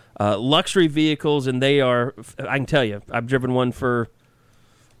from. Luxury vehicles, and they are, I can tell you, I've driven one for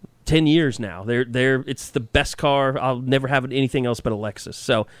 10 years now. It's the best car. I'll never have anything else but a Lexus.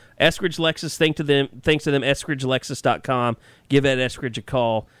 So Eskridge Lexus, thanks to them, EskridgeLexus.com. Give Ed Eskridge a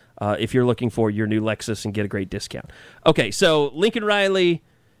call if you're looking for your new Lexus and get a great discount. Okay, so Lincoln Riley,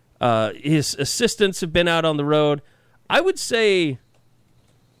 his assistants have been out on the road. I would say,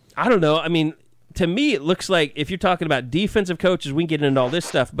 I don't know, I mean, to me it looks like if you're talking about defensive coaches, we can get into all this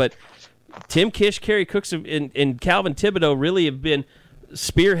stuff, but Tim Kish, Kerry Cooks, and Calvin Thibodeau really have been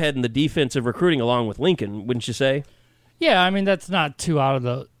spearheading the defensive recruiting along with Lincoln, wouldn't you say? Yeah, I mean, that's not too out of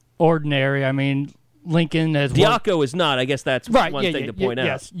the ordinary. I mean, Lincoln has Diaco is not. I guess that's one thing to point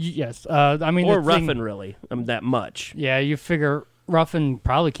out. Yes. I mean, or Ruffin, really, that much. Yeah, you figure Ruffin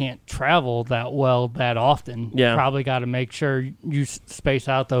probably can't travel that often. Yeah. Probably got to make sure you space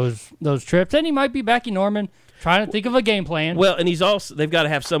out those trips. And he might be back in Norman. Trying to think of a game plan. Well, and they've got to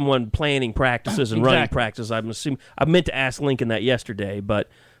have someone planning practices and running practices. I meant to ask Lincoln that yesterday, but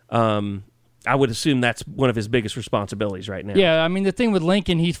I would assume that's one of his biggest responsibilities right now. Yeah, I mean, the thing with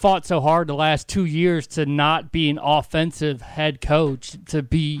Lincoln, he's fought so hard the last 2 years to not be an offensive head coach, to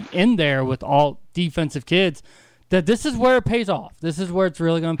be in there with all defensive kids, that this is where it pays off. This is where it's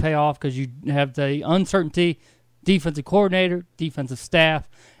really going to pay off because you have the uncertainty, defensive coordinator, defensive staff,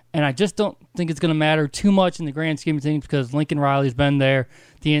 and I just don't think it's going to matter too much in the grand scheme of things because Lincoln Riley's been there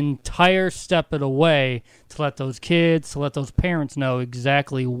the entire step of the way to let those kids, to let those parents know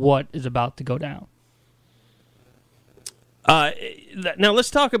exactly what is about to go down. Now let's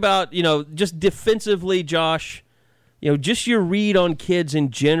talk about, just defensively, Josh, just your read on kids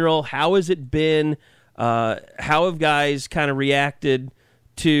in general. How has it been? How have guys kind of reacted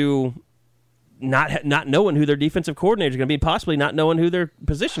to not knowing who their defensive coordinator is going to be, possibly not knowing who their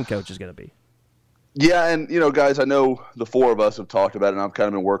position coach is going to be? Yeah, and, guys, I know the four of us have talked about it, and I've kind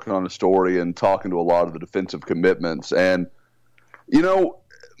of been working on a story and talking to a lot of the defensive commitments. And,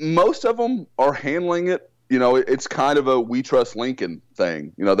 most of them are handling it. It's kind of a we trust Lincoln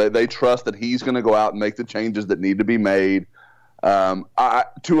thing. They trust that he's going to go out and make the changes that need to be made.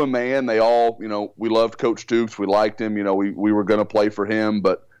 To a man, they all, we loved Coach Stoops. We liked him. We were going to play for him,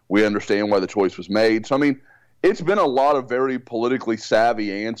 but we understand why the choice was made. So, I mean, it's been a lot of very politically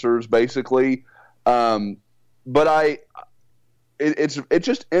savvy answers, basically. But it's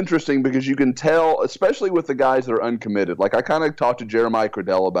just interesting because you can tell, especially with the guys that are uncommitted. Like, I kind of talked to Jeremiah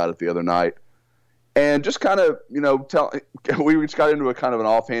Cradell about it the other night, and just kind of, we just got into a kind of an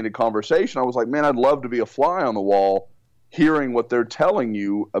offhanded conversation. I was like, man, I'd love to be a fly on the wall hearing what they're telling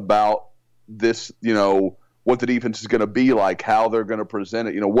you about this, what the defense is going to be like, how they're going to present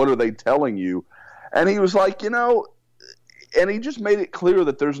it, what are they telling you? And he was like, and he just made it clear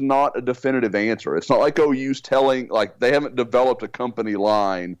that there's not a definitive answer. It's not like OU's telling, like, they haven't developed a company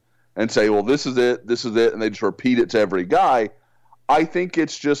line and say, well, this is it, and they just repeat it to every guy. I think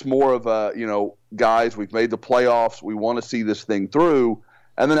it's just more of a, guys, we've made the playoffs, we want to see this thing through,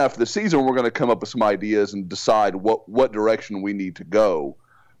 and then after the season, we're going to come up with some ideas and decide what direction we need to go.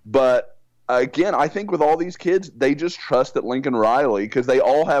 But again, I think with all these kids, they just trust that Lincoln Riley, because they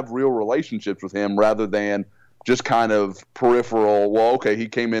all have real relationships with him rather than just kind of peripheral, well, okay, he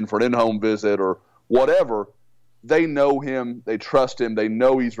came in for an in-home visit or whatever. They know him. They trust him. They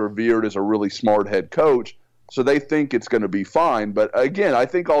know he's revered as a really smart head coach, so they think it's going to be fine. But again, I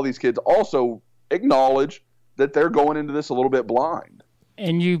think all these kids also acknowledge that they're going into this a little bit blind.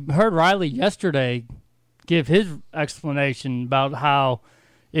 And you heard Riley yesterday give his explanation about how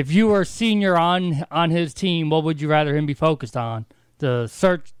if you were a senior on his team, what would you rather him be focused on? The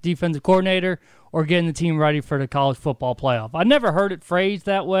search defensive coordinator or getting the team ready for the college football playoff? I never heard it phrased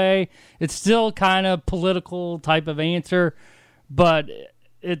that way. It's still kind of political type of answer, but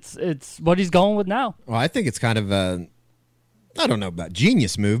it's what he's going with now. Well, I think it's kind of a, I don't know about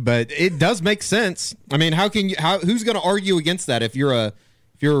genius move, but it does make sense. I mean, who's going to argue against that if you're a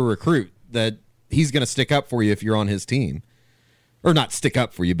recruit, that he's going to stick up for you if you're on his team? Or not stick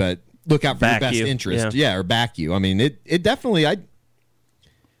up for you, but look out for your best interest. Yeah, or back you. I mean, it definitely, I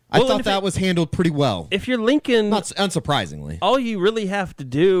thought that was handled pretty well. If you're Lincoln, not unsurprisingly, all you really have to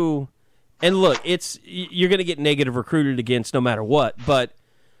do, and look, you're going to get negative recruited against no matter what, but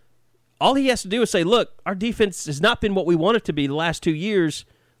all he has to do is say, look, our defense has not been what we want it to be the last 2 years.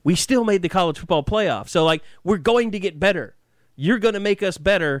 We still made the college football playoff. So, like, we're going to get better. You're going to make us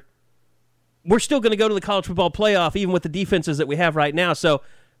better. We're still going to go to the college football playoff even with the defenses that we have right now. So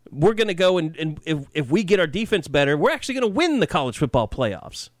we're going to go and if we get our defense better, we're actually going to win the college football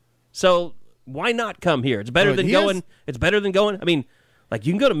playoffs. So why not come here? It's better than going. It's better than going. I mean, like,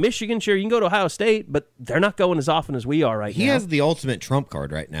 you can go to Michigan, sure, you can go to Ohio State, but they're not going as often as we are right now. He has the ultimate trump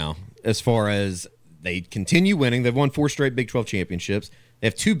card right now as far as they continue winning. They've won 4 straight Big 12 championships. They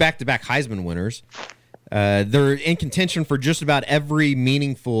have 2 back-to-back Heisman winners. They're in contention for just about every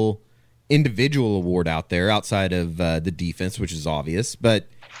meaningful individual award out there outside of the defense, which is obvious. But,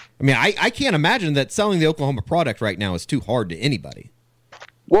 I mean, I can't imagine that selling the Oklahoma product right now is too hard to anybody.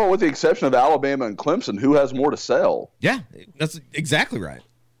 Well, with the exception of Alabama and Clemson, who has more to sell? Yeah, that's exactly right.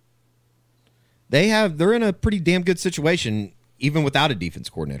 They're in a pretty damn good situation, even without a defense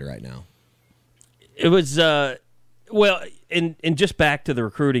coordinator right now. It was, well, and just back to the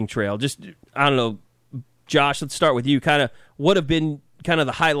recruiting trail, just, I don't know, Josh, let's start with you. Kind of, what have been kind of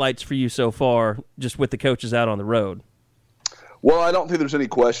the highlights for you so far, just with the coaches out on the road? Well, I don't think there's any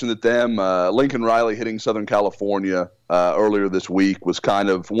question that Lincoln Riley hitting Southern California earlier this week was kind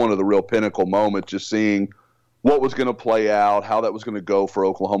of one of the real pinnacle moments, just seeing what was going to play out, how that was going to go for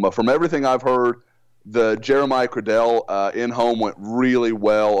Oklahoma. From everything I've heard, The Jeremiah Cradell in-home went really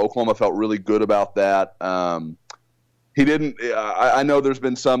well. Oklahoma felt really good about that. He didn't I know there's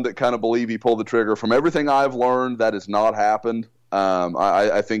been some that kind of believe he pulled the trigger. From everything I've learned, that has not happened.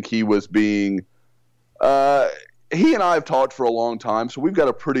 I think he was being he and I have talked for a long time, so we've got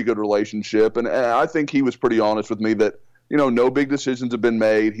a pretty good relationship. And I think he was pretty honest with me that, no big decisions have been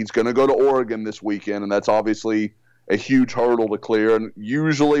made. He's going to go to Oregon this weekend, and that's obviously a huge hurdle to clear. And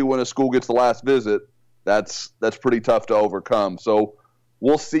usually when a school gets the last visit, that's pretty tough to overcome. So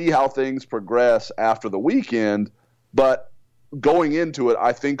we'll see how things progress after the weekend. But going into it,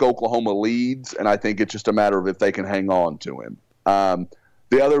 I think Oklahoma leads, and I think it's just a matter of if they can hang on to him.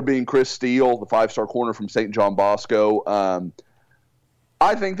 The other being Chris Steele, the 5-star corner from St. John Bosco.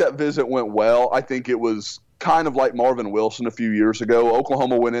 I think that visit went well. I think it was kind of like Marvin Wilson a few years ago.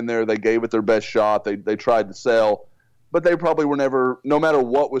 Oklahoma went in there, they gave it their best shot, they tried to sell, but they probably were never, no matter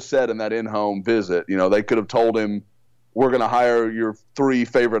what was said in that in-home visit, they could have told him, we're going to hire your 3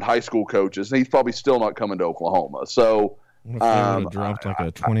 favorite high school coaches, and he's probably still not coming to Oklahoma. So what if they would have dropped like a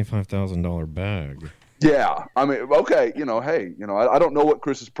 $25,000 bag? Yeah, I mean, okay, hey, I don't know what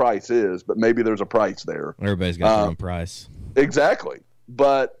Chris's price is, but maybe there's a price there. Everybody's got their own price. Exactly,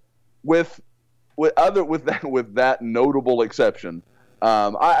 but with that notable exception,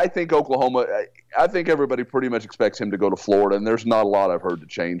 I think Oklahoma. I think everybody pretty much expects him to go to Florida, and there's not a lot I've heard to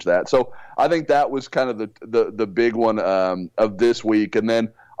change that. So I think that was kind of the big one of this week, and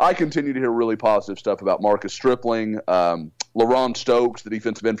then I continue to hear really positive stuff about Marcus Stripling. LaRon Stokes, the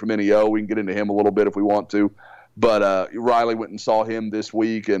defensive end from NEO. We can get into him a little bit if we want to. But Riley went and saw him this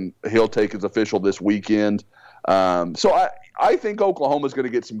week, and he'll take his official this weekend. So I think Oklahoma's going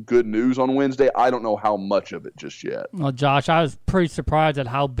to get some good news on Wednesday. I don't know how much of it just yet. Well, Josh, I was pretty surprised at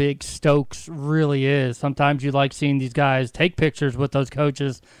how big Stokes really is. Sometimes you like seeing these guys take pictures with those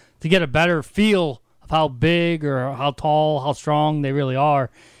coaches to get a better feel of how big or how tall, how strong they really are.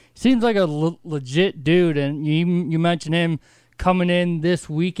 Seems like a legit dude, and you mentioned him coming in this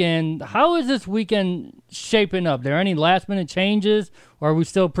weekend. How is this weekend shaping up? Are there any last-minute changes, or are we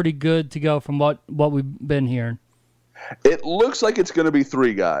still pretty good to go from what we've been hearing? It looks like it's going to be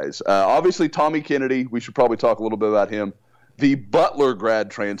 3 guys. Obviously, Tommy Kennedy, we should probably talk a little bit about him. The Butler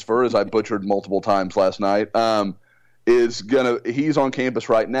grad transfer, as I butchered multiple times last night, he's on campus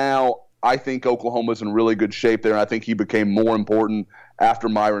right now. I think Oklahoma's in really good shape there, and I think he became more important after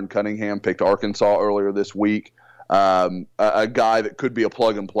Myron Cunningham picked Arkansas earlier this week. A guy that could be a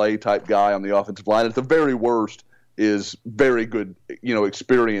plug-and-play type guy on the offensive line. At the very worst is very good,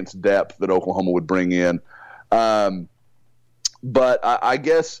 experience depth that Oklahoma would bring in. But I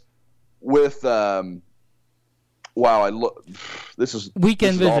guess with this is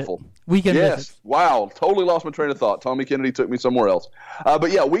awful. Weekend visits. Wow, totally lost my train of thought. Tommy Kennedy took me somewhere else.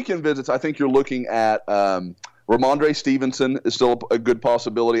 But yeah, weekend visits, I think you're looking at Ramondre Stevenson is still a good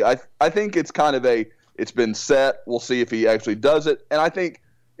possibility. I think it's kind of it's been set. We'll see if he actually does it. And I think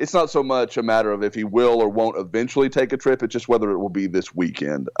it's not so much a matter of if he will or won't eventually take a trip. It's just whether it will be this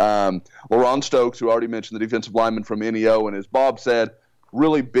weekend. LaRon Stokes, who already mentioned, the defensive lineman from NEO, and as Bob said,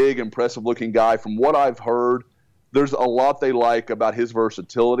 really big, impressive-looking guy. From what I've heard, there's a lot they like about his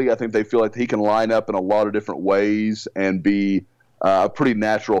versatility. I think they feel like he can line up in a lot of different ways and be a pretty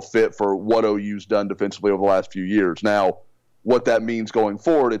natural fit for what OU's done defensively over the last few years. Now, what that means going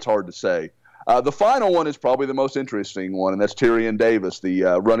forward, it's hard to say. The final one is probably the most interesting one, and that's Tyrion Davis, the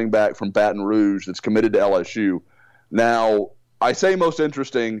running back from Baton Rouge that's committed to LSU. Now, I say most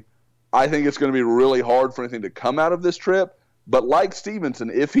interesting. I think it's going to be really hard for anything to come out of this trip. But like Stevenson,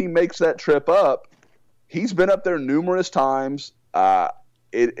 if he makes that trip up, he's been up there numerous times.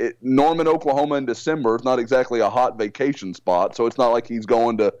 Norman, Oklahoma in December is not exactly a hot vacation spot, so it's not like he's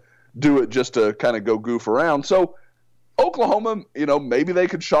going to do it just to kind of go goof around. So Oklahoma, maybe they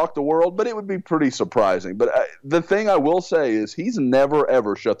could shock the world, but it would be pretty surprising. But the thing I will say is he's never,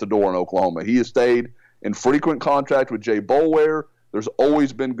 ever shut the door on Oklahoma. He has stayed in frequent contact with Jay Boulware. There's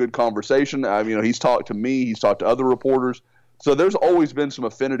always been good conversation. He's talked to me. He's talked to other reporters. So there's always been some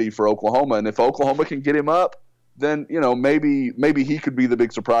affinity for Oklahoma. And if Oklahoma can get him up, then, maybe he could be the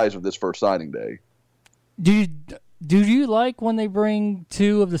big surprise of this first signing day. Do you like when they bring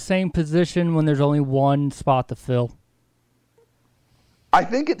 2 of the same position when there's only one spot to fill? I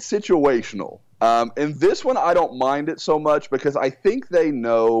think it's situational. In this one, I don't mind it so much because I think they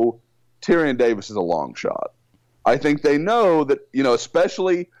know Tyrion Davis is a long shot. I think they know that,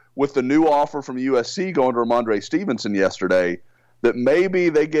 especially with the new offer from USC going to Ramondre Stevenson yesterday, that maybe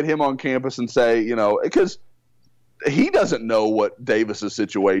they get him on campus and say, because he doesn't know what Davis's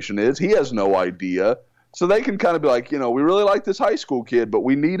situation is. He has no idea. So they can kind of be like, we really like this high school kid, but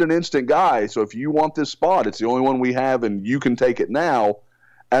we need an instant guy. So if you want this spot, it's the only one we have, and you can take it now.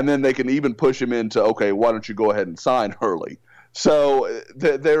 And then they can even push him into, okay, why don't you go ahead and sign Hurley? So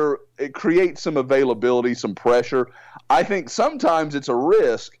it creates some availability, some pressure. I think sometimes it's a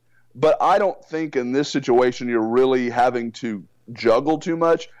risk, but I don't think in this situation you're really having to juggle too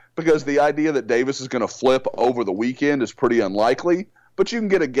much, because the idea that Davis is going to flip over the weekend is pretty unlikely. But you can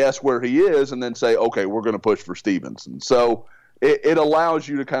get a guess where he is and then say, okay, we're going to push for Stevenson. So it allows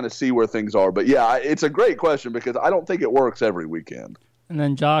you to kind of see where things are. But, yeah, it's a great question because I don't think it works every weekend. And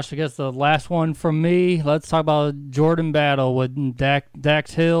then, Josh, I guess the last one from me, let's talk about Jordan Battle with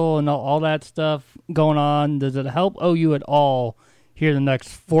Dax Hill and all that stuff going on. Does it help OU at all here the next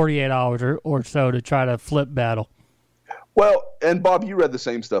 48 hours or so to try to flip Battle? Well, and Bob, you read the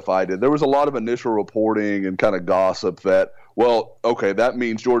same stuff I did. There was a lot of initial reporting and kind of gossip that, well, okay, that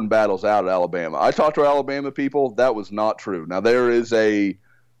means Jordan Battle's out at Alabama. I talked to Alabama people. That was not true. Now, there is a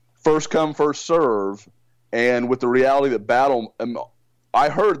first come, first serve, and with the reality that Battle – I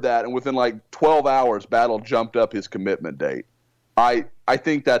heard that, and within like 12 hours, Battle jumped up his commitment date. I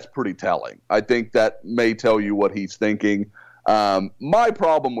think that's pretty telling. I think that may tell you what he's thinking. My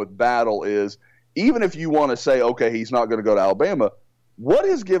problem with Battle is – even if you want to say, okay, he's not going to go to Alabama, what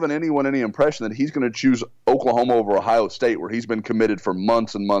has given anyone any impression that he's going to choose Oklahoma over Ohio State, where he's been committed for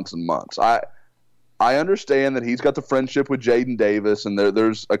months and months and months? I understand that he's got the friendship with Jaden Davis, and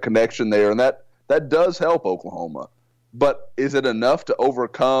there's a connection there, and that does help Oklahoma. But is it enough to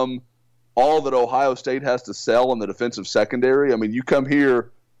overcome all that Ohio State has to sell in the defensive secondary? I mean, you come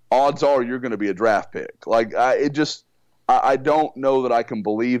here, odds are you're going to be a draft pick. I don't know that I can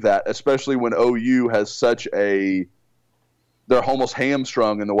believe that, especially when OU has they're almost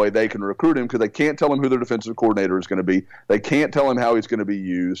hamstrung in the way they can recruit him, because they can't tell him who their defensive coordinator is going to be. They can't tell him how he's going to be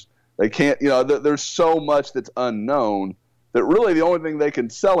used. They can't, there's so much that's unknown that really the only thing they can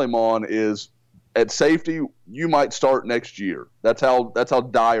sell him on is at safety, you might start next year. That's how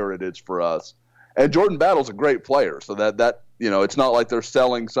dire it is for us. And Jordan Battle's a great player, so that it's not like they're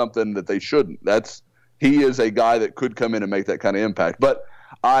selling something that they shouldn't. He is a guy that could come in and make that kind of impact. But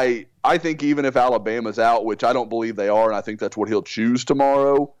I think even if Alabama's out, which I don't believe they are, and I think that's what he'll choose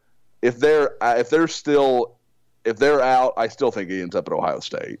tomorrow, if they're out, I still think he ends up at Ohio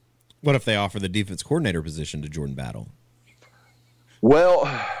State. What if they offer the defense coordinator position to Jordan Battle? Well,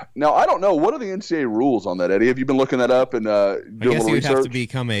 now I don't know. What are the NCAA rules on that, Eddie? Have you been looking that up and doing a little research? I guess he would have to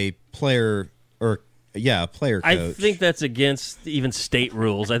become a player or a player coach. I think that's against even state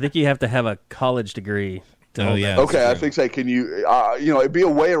rules. I think you have to have a college degree. Okay, I think can you it'd be a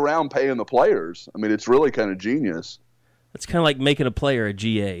way around paying the players. I mean, it's really kind of genius. It's kind of like making a player a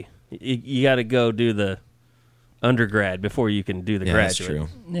GA. You got to go do the undergrad before you can do the graduate. That's true.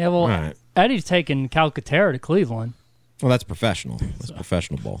 Yeah, well, right. Eddie's taking Calcaterra to Cleveland. Well, that's professional. That's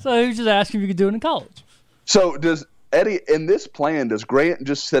professional ball. So he was just asking if you could do it in college. So does Eddie, in this plan, does Grant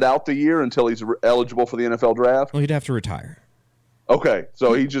just sit out the year until he's eligible for the NFL draft? Well, he'd have to retire. Okay,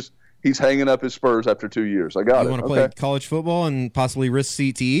 so he's hanging up his spurs after 2 years. I got it. You want to play college football and possibly risk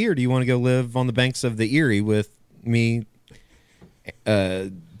CTE, or do you want to go live on the banks of the Erie with me,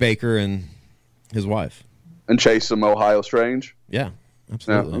 Baker, and his wife? And chase some Ohio Strange? Yeah,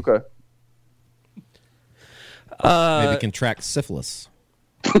 absolutely. Yeah, okay. Maybe contract syphilis.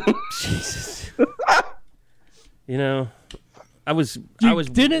 Jesus. I didn't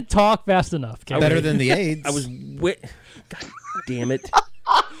talk fast enough. Better than the AIDS. God damn it.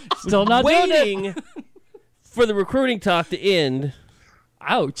 Still not waiting for the recruiting talk to end.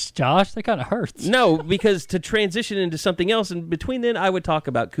 Ouch, Josh. That kind of hurts. No, because to transition into something else, and between then I would talk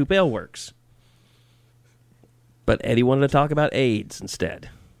about Coop Ale Works. But Eddie wanted to talk about AIDS instead.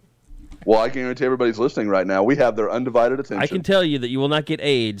 Well, I can guarantee everybody's listening right now. We have their undivided attention. I can tell you that you will not get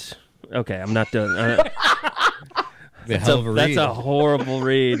AIDS. Okay, I'm not done. That's a horrible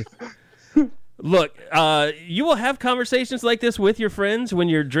read. Look, you will have conversations like this with your friends when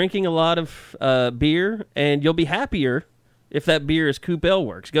you're drinking a lot of beer, and you'll be happier if that beer is Coop Ale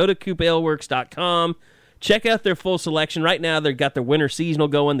Works. Go to CoopAleWorks.com. Check out their full selection. Right now, they've got their winter seasonal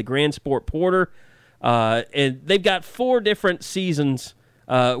going, the Grand Sport Porter. And they've got 4 different seasons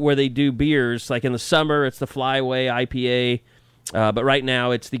where they do beers. Like in the summer, it's the Flyway IPA. But right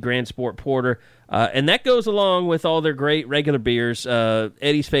now, it's the Grand Sport Porter. And that goes along with all their great regular beers.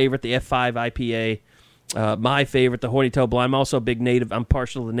 Eddie's favorite, the F5 IPA. My favorite, the Horny Toe Blind. I'm also a big native. I'm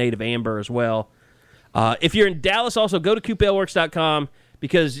partial to the Native Amber as well. If you're in Dallas, also go to CoopAleWorks.com,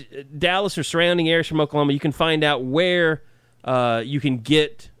 because Dallas or surrounding areas from Oklahoma, you can find out where you can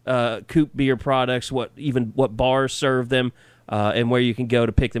get Coop beer products, what bars serve them, and where you can go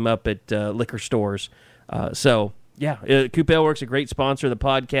to pick them up at liquor stores. Coop Aleworks, a great sponsor of the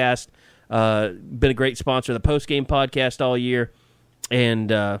podcast. Been a great sponsor of the post-game podcast all year,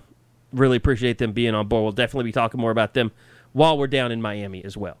 and really appreciate them being on board. We'll definitely be talking more about them while we're down in Miami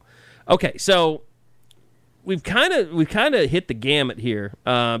as well. Okay, so we've kind of hit the gamut here,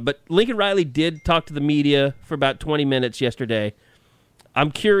 but Lincoln Riley did talk to the media for about 20 minutes yesterday.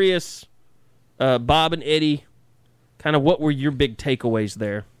 I'm curious, Bob and Eddie, kind of what were your big takeaways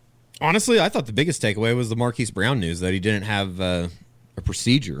there? Honestly, I thought the biggest takeaway was the Marquise Brown news, that he didn't have a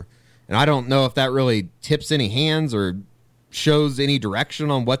procedure. And I don't know if that really tips any hands or shows any direction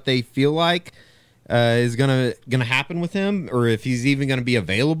on what they feel like is gonna happen with him, or if he's even going to be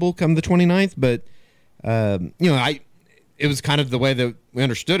available come the 29th. But it was kind of the way that we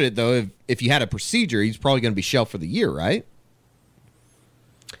understood it, though. If he had a procedure, he's probably going to be shelved for the year, right?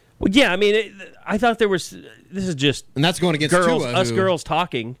 Well, yeah. I mean, I thought there was. This is just, and that's going against girls, Tua, us girls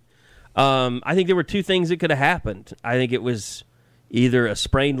talking. I think there were two things that could have happened. I think it was either a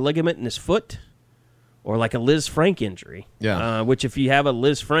sprained ligament in his foot or like a Liz Frank injury. Yeah. Which if you have a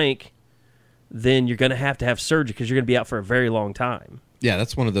Liz Frank, then you're going to have surgery because you're going to be out for a very long time. Yeah,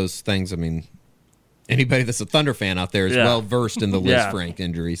 that's one of those things. I mean, anybody that's a Thunder fan out there is well versed in the Liz Frank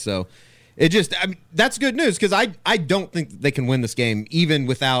injury. So that's good news, because I don't think they can win this game even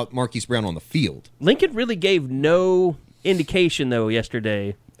without Marquise Brown on the field. Lincoln really gave no indication, though,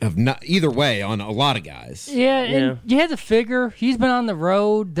 yesterday of not either way on a lot of guys. Yeah, and you had to figure he's been on the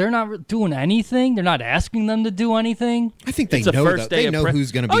road. They're not doing anything. They're not asking them to do anything. I think they know that. They know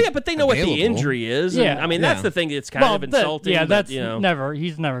who's going to be. Oh yeah, but they know available. what the injury is. Yeah, I mean that's the thing that's kind of insulting. That's never.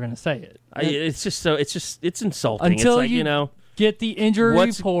 He's never going to say it. It's just so. It's insulting. Until it's like, get the injury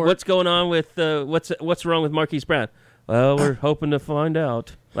report. What's going on with what's wrong with Marquise Brown? Well, we're hoping to find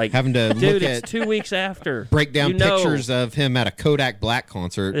out. Like having to dude, look it's 2 weeks after. Break down pictures of him at a Kodak Black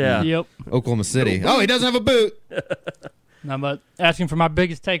concert in Oklahoma City. Oh, he doesn't have a boot. No, but asking for my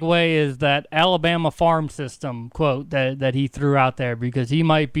biggest takeaway is that Alabama farm system quote that he threw out there, because he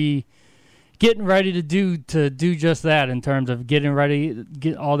might be getting ready to do just that in terms of getting ready to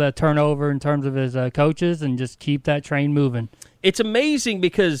get all that turnover in terms of his coaches and just keep that train moving. It's amazing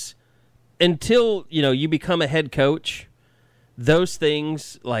because until you become a head coach, those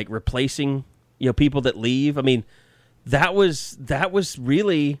things like replacing people that leave, I mean, that was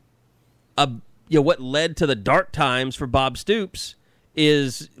really what led to the dark times for Bob Stoops,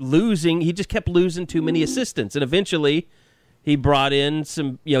 is losing. He just kept losing too many assistants, and eventually he brought in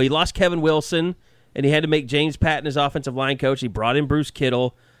some. He lost Kevin Wilson, and he had to make James Patton his offensive line coach. He brought in Bruce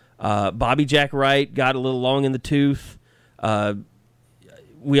Kittle. Bobby Jack Wright got a little long in the tooth.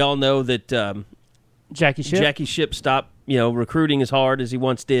 We all know that Jackie Shipp stopped recruiting as hard as he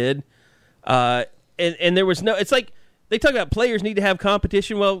once did, and there was no. It's like they talk about players need to have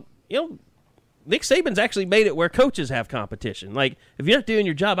competition. Well, Nick Saban's actually made it where coaches have competition. Like, if you're not doing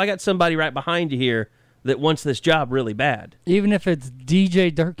your job, I got somebody right behind you here that wants this job really bad. Even if it's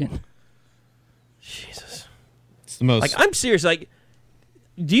DJ Durkin. Jesus. It's the most. Like, I'm serious. Like,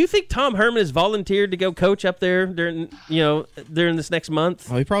 do you think Tom Herman has volunteered to go coach up there during this next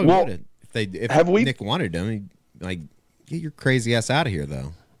month? Oh, he probably would. If Nick wanted him, get your crazy ass out of here,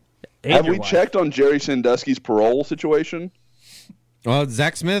 though. Have we checked on Jerry Sandusky's parole situation? Well,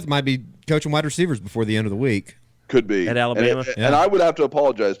 Zach Smith might be coaching wide receivers before the end of the week. Could be. At Alabama. And I would have to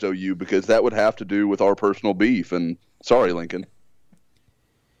apologize to you, because that would have to do with our personal beef. And sorry, Lincoln.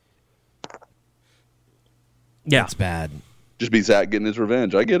 Yeah. That's bad. Just be Zach getting his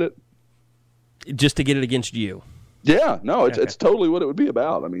revenge. I get it. Just to get it against you. Yeah, no, it's totally what it would be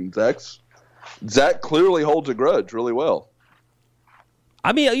about. I mean, Zach clearly holds a grudge really well.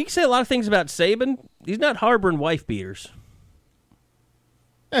 I mean, you can say a lot of things about Saban. He's not harboring wife beaters.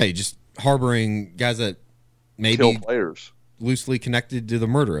 Hey, just harboring guys that maybe kill players loosely connected to the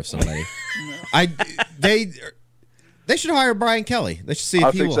murder of somebody. They should hire Brian Kelly. They should see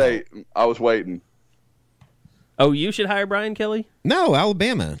if he will. I was waiting. Oh, you should hire Brian Kelly? No,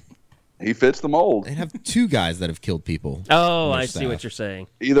 Alabama. He fits the mold. They have two guys that have killed people. Oh, I see what you're saying.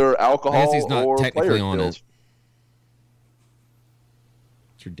 Either alcohol he's not or technically player on skills. it.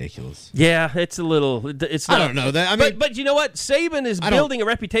 It's ridiculous. Yeah, it's a little. It's not, I don't know that. I mean, but you know what? Saban is building a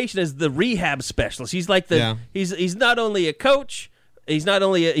reputation as the rehab specialist. He's like he's not only a coach. He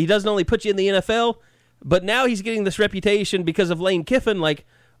doesn't only put you in the NFL, but now he's getting this reputation because of Lane Kiffin. Like,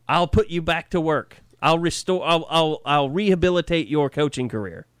 I'll put you back to work. I'll restore. I'll rehabilitate your coaching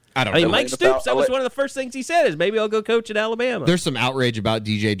career. I don't know. Mike Stoops, that was one of the first things he said, is maybe I'll go coach at Alabama. There's some outrage about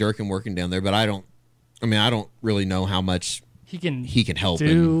DJ Durkin working down there, but I don't really know how much he can help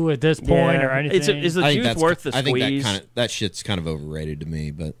do at this point or anything. Is the juice worth the squeeze? I think that shit's kind of overrated to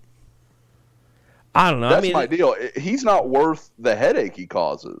me, but I don't know. That's my deal. He's not worth the headache he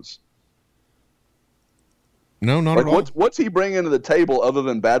causes. No, not at all. What's he bringing to the table other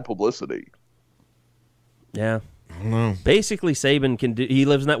than bad publicity? Yeah. I don't know. Basically, Saban can do. He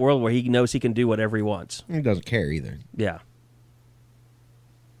lives in that world where he knows he can do whatever he wants. He doesn't care either. Yeah.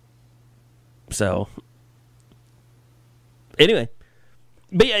 So, anyway,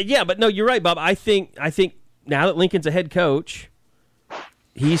 but no, you're right, Bob. I think now that Lincoln's a head coach,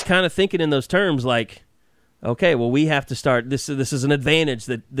 he's kind of thinking in those terms, like, okay, well, we have to start. This is an advantage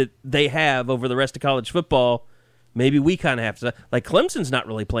that they have over the rest of college football. Maybe we kind of have to. Like, Clemson's not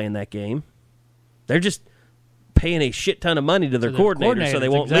really playing that game. They're just paying a shit ton of money to their coordinator, so they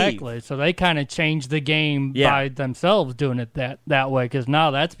won't leave. So they kind of changed the game by themselves doing it that way, because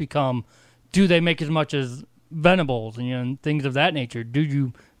now that's become, do they make as much as Venables and things of that nature? Do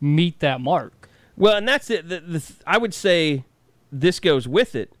you meet that mark? Well, and that's it. I would say this goes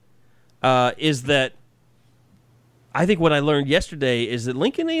with it, is that I think what I learned yesterday is that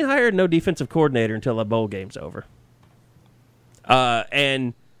Lincoln ain't hired no defensive coordinator until the bowl game's over.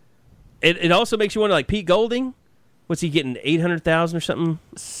 And it also makes you wonder, like Pete Golding, what's he getting, $800,000 or something?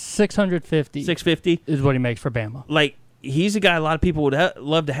 $650 is what he makes for Bama. Like, he's a guy a lot of people would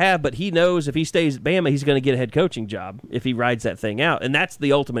love to have, but he knows if he stays at Bama, he's going to get a head coaching job if he rides that thing out. And that's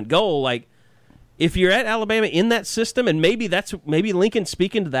the ultimate goal. Like, if you're at Alabama in that system, and maybe Lincoln's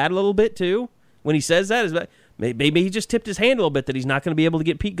speaking to that a little bit too when he says that, is maybe he just tipped his hand a little bit that he's not going to be able to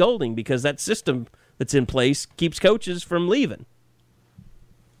get Pete Golding because that system that's in place keeps coaches from leaving.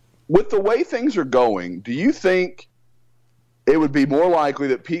 With the way things are going, do you think it would be more likely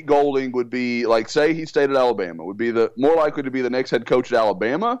that Pete Golding would be, like, say he stayed at Alabama, would be more likely to be the next head coach at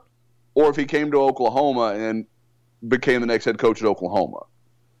Alabama, or if he came to Oklahoma and became the next head coach at Oklahoma?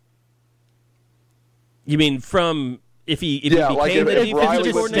 You mean if he became the defensive Riley went to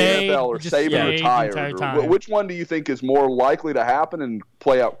the coordinator? NFL or Saban retired? Which one do you think is more likely to happen and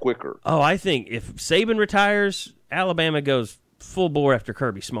play out quicker? Oh, I think if Saban retires, Alabama goes full bore after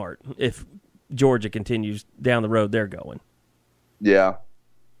Kirby Smart. If Georgia continues down the road they're going. Yeah.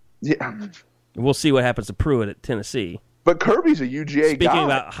 We'll see what happens to Pruitt at Tennessee. But Kirby's a UGA guy. Speaking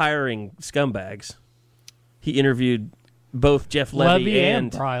about hiring scumbags, he interviewed both Jeff Levy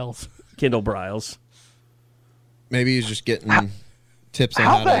and Briles. Kendall Briles. Maybe he's just getting tips on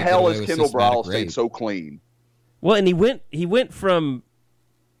how the to hell get is away with Kendall systematic Briles staying rape. so clean? Well, and he went from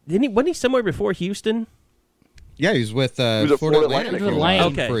wasn't he somewhere before Houston? Yeah, he was with was at Florida Florida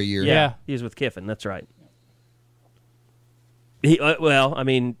Atlantic Okay. for a year. Yeah. He was with Kiffin. That's right.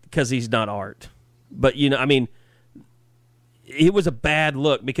 Because he's not Art. But, it was a bad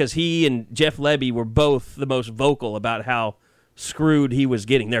look because he and Jeff Levy were both the most vocal about how screwed he was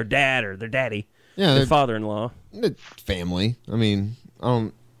getting. Their dad or their daddy, their father-in-law. Family. I mean,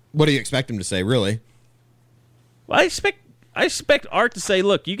 what do you expect him to say, really? Well, I expect Art to say,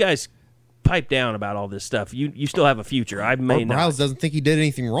 look, you guys pipe down about all this stuff. You still have a future. I may not. Briles doesn't think he did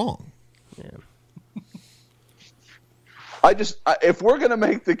anything wrong. Yeah. If we're going to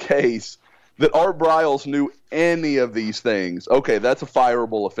make the case that Art Briles knew any of these things, okay, that's a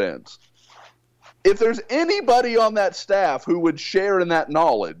fireable offense. If there's anybody on that staff who would share in that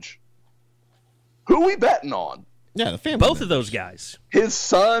knowledge, who are we betting on? Yeah, the family. Both of those guys. His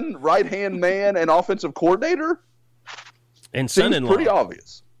son, right-hand man, and offensive coordinator? And Seems son-in-law. pretty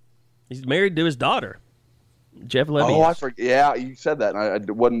obvious. He's married to his daughter, Jeff Levy. Oh, I forget. Yeah, you said that. And I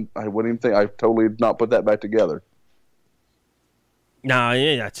wouldn't even think. I totally did not put that back together. No,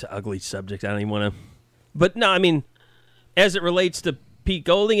 that's an ugly subject. I don't even want to. But no, I mean, as it relates to Pete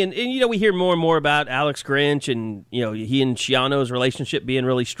Golding, and we hear more and more about Alex Grinch and he and Schiano's relationship being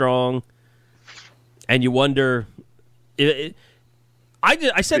really strong, and you wonder.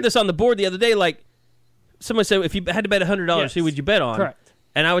 I said this on the board the other day. Like someone said, if you had to bet $100, who would you bet on? Correct.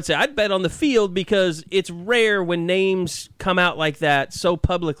 And I would say I'd bet on the field because it's rare when names come out like that so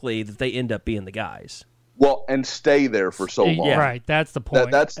publicly that they end up being the guys. Well, and stay there for so long. Yeah. Right, that's the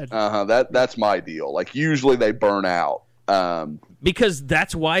point. That's my deal. Like usually they burn out. Because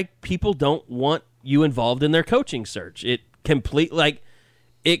that's why people don't want you involved in their coaching search. It completely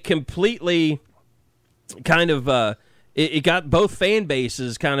kind of it got both fan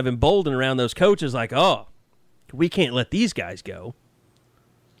bases kind of emboldened around those coaches. Like, oh, we can't let these guys go.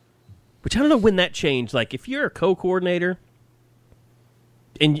 Which I don't know when that changed. Like, if you're a co-coordinator,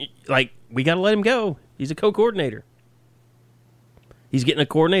 and we got to let him go. He's a co-coordinator. He's getting a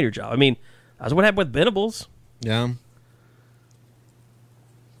coordinator job. I mean, that's what happened with Venables. Yeah.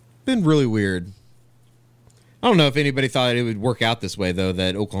 Been really weird. I don't know if anybody thought it would work out this way, though,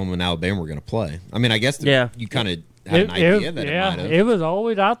 that Oklahoma and Alabama were going to play. I mean, I guess you kind of had an idea that it might have. It was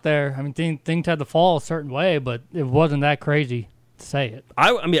always out there. I mean, things had to fall a certain way, but it wasn't that crazy to say it.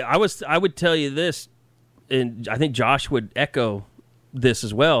 I would tell you this, and I think Josh would echo this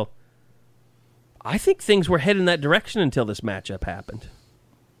as well. I think things were heading that direction until this matchup happened.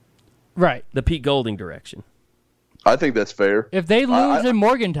 Right. The Pete Golding direction. I think that's fair. If they lose in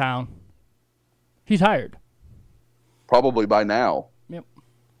Morgantown, he's hired. Probably by now. Yep.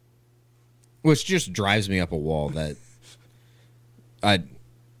 Which just drives me up a wall that I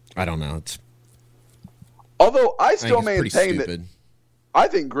don't know. It's Although I still it's pretty maintain that stupid. I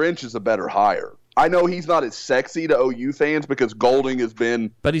think Grinch is a better hire. I know he's not as sexy to OU fans because Golding has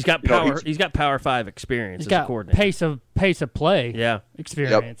been, but he's got power. He's got Power 5 experience. He's as got a coordinator. pace of play. Yeah,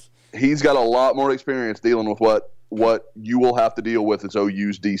 experience. Yep. He's got a lot more experience dealing with what you will have to deal with as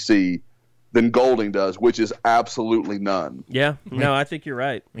OU's DC than Golding does, which is absolutely none. Yeah, no, I think you're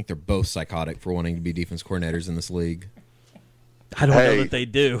right. I think they're both psychotic for wanting to be defense coordinators in this league. I don't know that they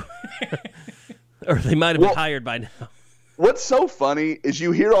do, or they might have been hired by now. What's so funny is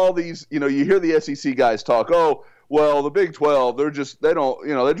you hear all these, you hear the SEC guys talk, oh, well, the Big 12, they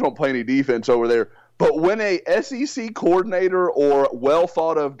don't play any defense over there. But when a SEC coordinator or well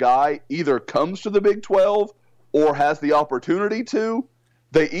thought of guy either comes to the Big 12 or has the opportunity to,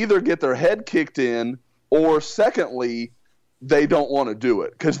 they either get their head kicked in or secondly, they don't want to do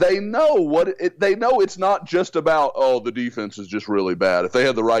it because they know they know it's not just about, oh, the defense is just really bad. If they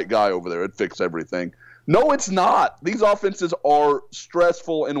had the right guy over there, it'd fix everything. No, it's not. These offenses are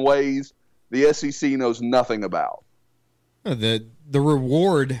stressful in ways the SEC knows nothing about. The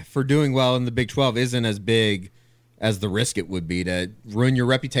reward for doing well in the Big 12 isn't as big as the risk it would be to ruin your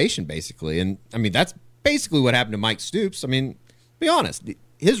reputation, basically. And, I mean, that's basically what happened to Mike Stoops. I mean, be honest.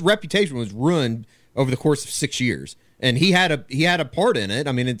 His reputation was ruined over the course of 6 years. And he had a part in it.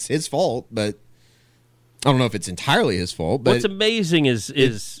 I mean, it's his fault, but I don't know if it's entirely his fault. But what's amazing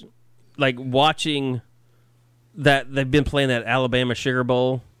is like watching that they've been playing that Alabama Sugar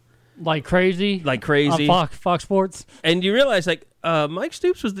Bowl like crazy on Fox Sports, and you realize Mike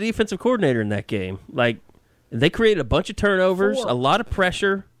Stoops was the defensive coordinator in that game. Like they created a bunch of turnovers, a lot of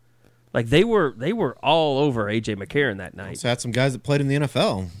pressure. Like they were all over AJ McCarron that night. Also had some guys that played in the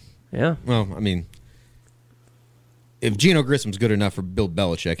NFL. Yeah. Well, I mean, if Geno Grissom's good enough for Bill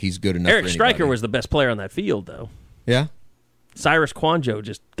Belichick, he's good enough. Eric for Stryker was the best player on that field, though. Yeah. Cyrus Kwanjo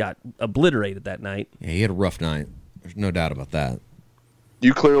just got obliterated that night. Yeah, he had a rough night. There's no doubt about that.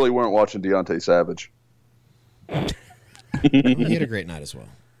 You clearly weren't watching Deontay Savage. He had a great night as well.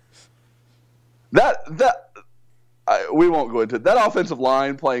 We won't go into it. That offensive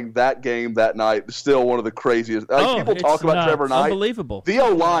line playing that game that night is still one of the craziest. People talk about Trevor Knight. Unbelievable. The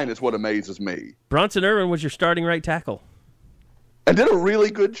O-line is what amazes me. Bronson Irwin was your starting right tackle. And did a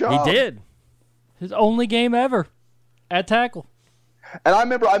really good job. He did. His only game ever at tackle. And I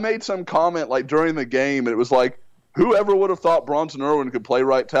remember I made some comment like during the game, and it was like, whoever would have thought Bronson Irwin could play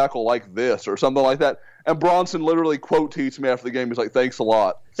right tackle like this or something like that. And Bronson literally quote tweets me after the game. He's like, thanks a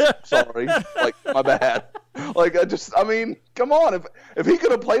lot. Sorry. Like, my bad. Like, I mean, come on. If he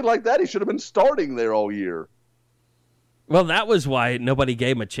could have played like that, he should have been starting there all year. Well, that was why nobody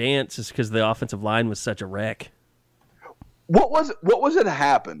gave him a chance, is because the offensive line was such a wreck. What was it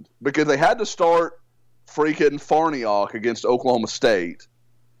happened? Because they had to start freaking Farniok against Oklahoma State,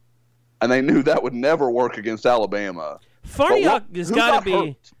 and they knew that would never work against Alabama. Farniok has got to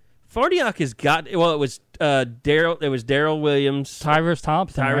be. Farniok has got. Well, it was Daryl. It was Daryl Williams, Tyrus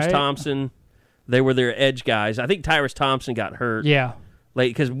Thompson. They were their edge guys. I think Tyrus Thompson got hurt. Yeah, late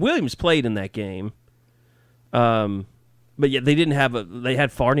because Williams played in that game. But yeah, they didn't have They had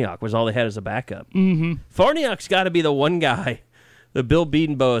Farniok was all they had as a backup. Mm-hmm. Farniok's got to be the one guy that Bill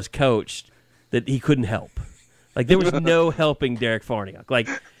Bedenbaugh has coached that he couldn't help. Like there was no helping Derek Farniok. Like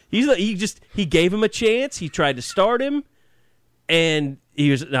he gave him a chance. He tried to start him, and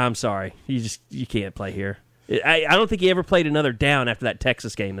he was. No, I'm sorry, you can't play here. I don't think he ever played another down after that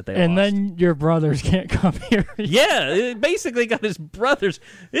Texas game that they lost. And then your brothers can't come here. Yeah, it basically got his brothers.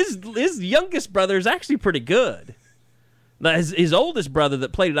 His youngest brother is actually pretty good. His oldest brother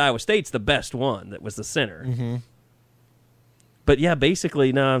that played at Iowa State's the best one. That was the center. Mm-hmm. But yeah,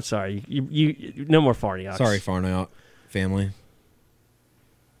 basically, no. I'm sorry. You no more Farniok. Sorry, Farniok family.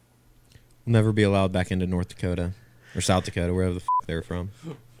 Will never be allowed back into North Dakota or South Dakota, wherever the they're from.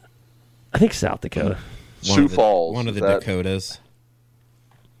 I think South Dakota. Sioux Falls. One of the Dakotas.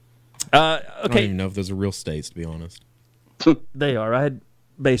 Okay. I don't even know if those are real states, to be honest. They are. I had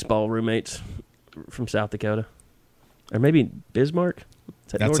baseball roommates from South Dakota. Or maybe Bismarck?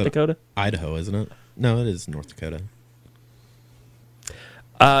 Is that North Dakota? Idaho, isn't it? No, it is North Dakota.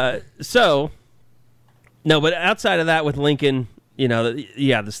 So, No, but outside of that with Lincoln, the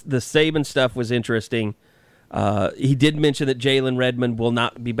Saban stuff was interesting. He did mention that Jalen Redmond will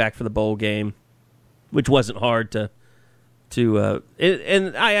not be back for the bowl game, which wasn't hard to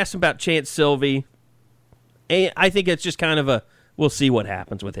and I asked him about Chance Sylvie. And I think it's just kind of we'll see what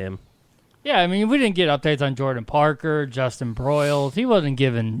happens with him. Yeah, I mean, we didn't get updates on Jordan Parker, Justin Broyles. He wasn't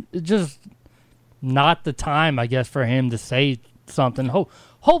given just not the time, I guess, for him to say something.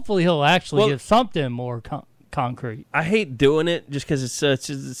 Hopefully he'll actually give something more concrete. I hate doing it just because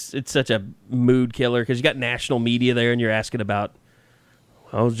it's such a mood killer because you got national media there and you're asking about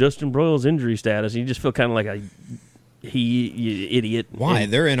how's Justin Broyles' injury status. And you just feel kind of like you idiot. Why?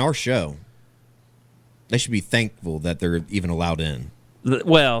 They're in our show. They should be thankful that they're even allowed in.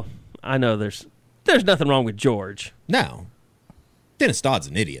 Well, I know there's nothing wrong with George. No. Dennis Dodd's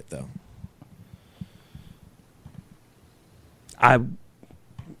an idiot, though.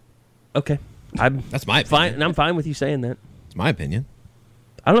 Okay. That's my opinion. Fine, and I'm fine with you saying that. It's my opinion.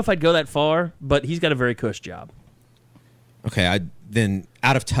 I don't know if I'd go that far, but he's got a very cush job. Okay, then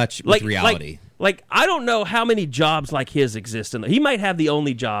out of touch with reality. Like, I don't know how many jobs like his exist. He might have the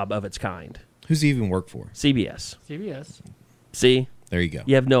only job of its kind. Who's he even work for? CBS. See? There you go.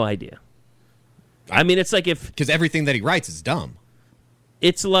 You have no idea. I mean, it's like if... Because everything that he writes is dumb.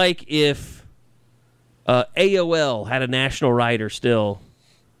 It's like if AOL had a national writer still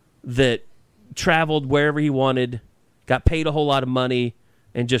that traveled wherever he wanted, got paid a whole lot of money,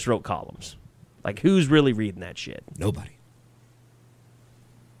 and just wrote columns. Like, who's really reading that shit? Nobody.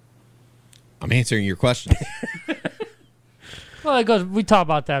 I'm answering your question. Well, it goes. We talk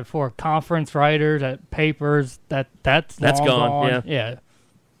about that for conference writers at papers. That's gone. Yeah.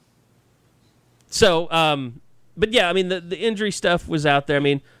 So, but yeah, I mean, the injury stuff was out there. I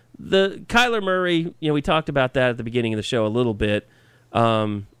mean, the Kyler Murray. We talked about that at the beginning of the show a little bit.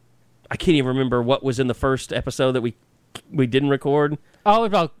 I can't even remember what was in the first episode that we didn't record. Oh,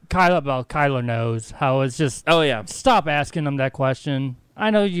 about Kyler knows how it's just. Oh yeah. Stop asking him that question. I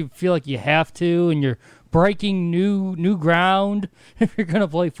know you feel like you have to, and you're breaking new ground if you're going to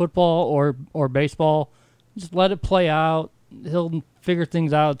play football or baseball. Just let it play out. He'll figure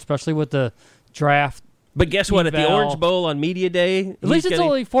things out, especially with the draft. But guess what? At the Orange Bowl on Media Day, at least it's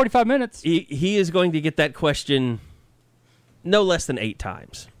only 45 minutes. He is going to get that question no less than 8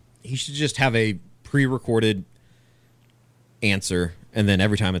 times. He should just have a pre-recorded answer, and then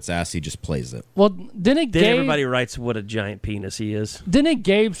every time it's asked, he just plays it. Well, didn't everybody writes what a giant penis he is? Didn't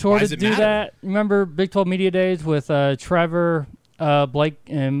Gabe sort of do that? Remember Big 12 Media Days with Trevor,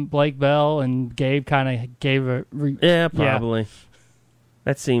 Blake Bell, and Gabe kind of gave a... yeah, probably. Yeah.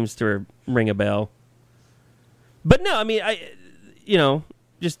 That seems to ring a bell. But no, I mean,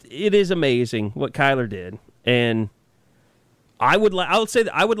 just it is amazing what Kyler did, and I would say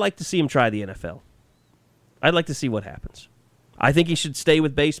that I would like to see him try the NFL. I'd like to see what happens. I think he should stay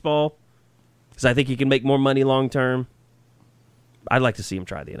with baseball because I think he can make more money long term. I'd like to see him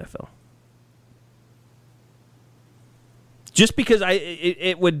try the NFL. Just because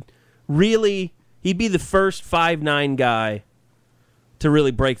it would really, he'd be the first 5'9" guy to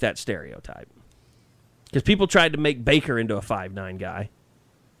really break that stereotype. Because people tried to make Baker into a 5'9" guy.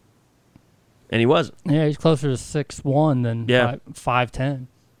 And he wasn't. Yeah, he's closer to 6'1" than 5'10".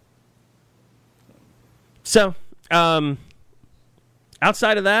 So,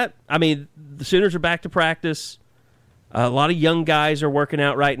 outside of that, I mean, the Sooners are back to practice. A lot of young guys are working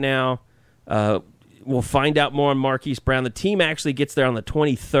out right now. We'll find out more on Marquise Brown. The team actually gets there on the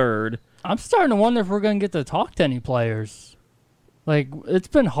 23rd. I'm starting to wonder if we're going to get to talk to any players. Like, it's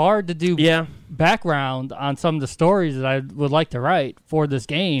been hard to do background on some of the stories that I would like to write for this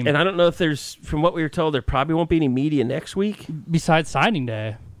game. And I don't know if there's, from what we were told, there probably won't be any media next week. Besides signing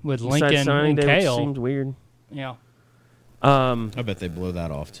day with Lincoln and Kale. Which seems weird. Yeah. I bet they blow that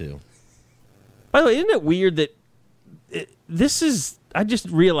off, too. By the way, isn't it weird that I just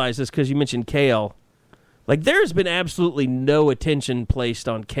realized this because you mentioned Kale. Like, there's been absolutely no attention placed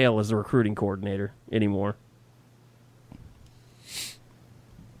on Kale as the recruiting coordinator anymore.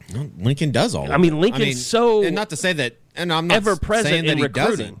 Lincoln does all of it. I mean, Lincoln's so... And not to say that... And I'm not ever present saying that in he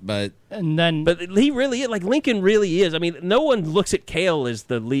recruiting. Doesn't, but he really is. Like, Lincoln really is. I mean, no one looks at Kale as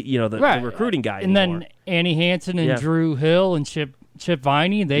the recruiting guy and anymore. Then Annie Hansen and Drew Hill and Chip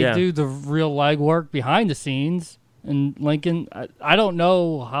Viney, they do the real legwork behind the scenes. And Lincoln, I don't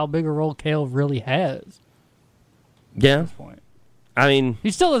know how big a role Kale really has. Yeah. At this point. I mean,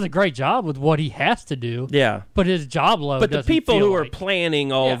 he still does a great job with what he has to do. Yeah. But his job load But the people who are like,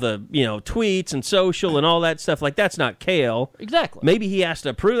 planning all the, tweets and social and all that stuff, like, that's not Kale. Exactly. Maybe he has to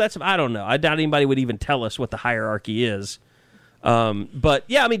approve that stuff. I don't know. I doubt anybody would even tell us what the hierarchy is. But,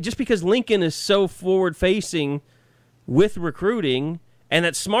 yeah, I mean, just because Lincoln is so forward-facing with recruiting, and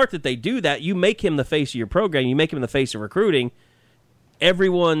it's smart that they do that, you make him the face of your program, you make him the face of recruiting,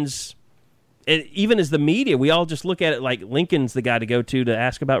 everyone's, even as the media, we all just look at it like Lincoln's the guy to go to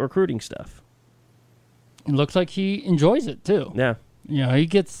ask about recruiting stuff. It looks like he enjoys it, too. Yeah. You know, he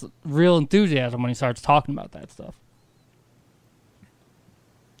gets real enthusiasm when he starts talking about that stuff.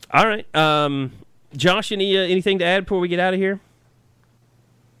 All right. Josh, anything to add before we get out of here?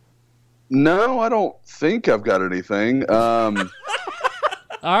 No, I don't think I've got anything. All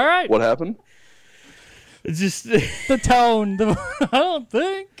right. What happened? It's just The tone. I don't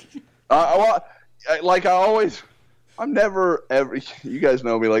think. I'm never ever. You guys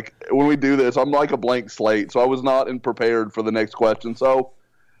know me. Like when we do this, I'm like a blank slate. So I was not prepared for the next question. So,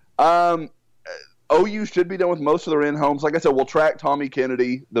 OU should be done with most of their in-homes. Like I said, we'll track Tommy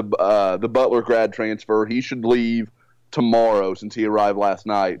Kennedy, the Butler grad transfer. He should leave tomorrow since he arrived last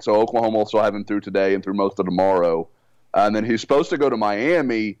night. So Oklahoma will still have him through today and through most of tomorrow. And then he's supposed to go to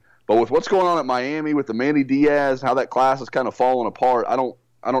Miami. But with what's going on at Miami with the Manny Diaz, how that class is kind of falling apart, I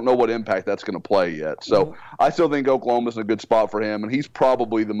don't know what impact that's going to play yet. So I still think Oklahoma's in a good spot for him, and he's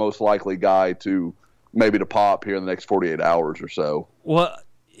probably the most likely guy to pop here in the next 48 hours or so. Well,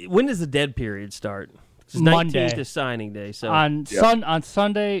 when does the dead period start? It's Monday. 19th is signing day. So On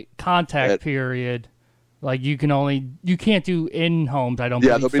Sunday, contact period. Like you can't do in-homes, I don't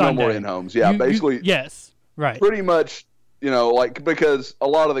believe. Yeah, there'll be Sunday. no more in-homes. Yeah, basically. Yes, right. Pretty much, because a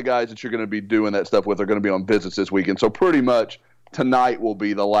lot of the guys that you're going to be doing that stuff with are going to be on visits this weekend. So pretty much tonight will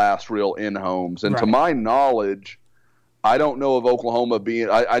be the last real in-homes. And to my knowledge, I don't know of Oklahoma being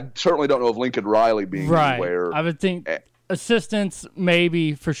 – I certainly don't know of Lincoln Riley being anywhere. I would think assistants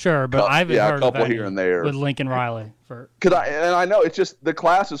maybe for sure, but I haven't heard a couple of any here and there with Lincoln Riley. I know it's just the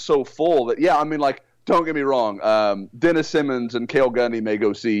class is so full that, don't get me wrong. Dennis Simmons and Cale Gundy may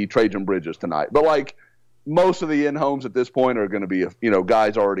go see Trajan Bridges tonight. But, most of the in-homes at this point are going to be,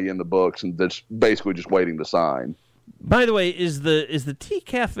 guys already in the books and that's basically just waiting to sign. By the way, is the Tea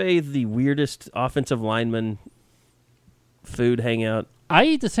Cafe the weirdest offensive lineman food hangout? I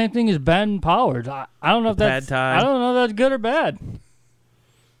eat the same thing as Ben Powers. I don't know if that's pad thai. I don't know if that's good or bad.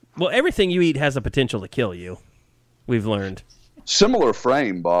 Well, everything you eat has the potential to kill you. We've learned. Similar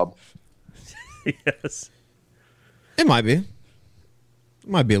frame, Bob. Yes. It might be. It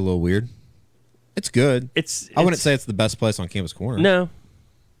might be a little weird. It's good. I wouldn't say it's the best place on Campus Corner. No.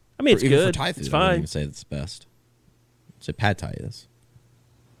 I mean, it's even good. For Thai food, it's I fine. wouldn't even say it's the best. So Pad Thai is.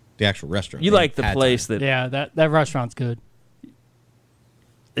 The actual restaurant. You like the Pad place Thai. that... Yeah, that restaurant's good.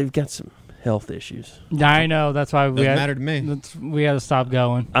 They've got some health issues. I know. That's why Doesn't matter to me. We had to stop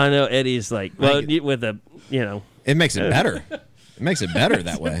going. I know Eddie's like, with a, It makes it better. It makes it better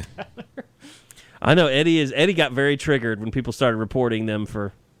that way. I know Eddie got very triggered when people started reporting them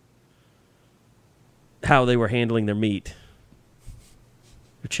for how they were handling their meat.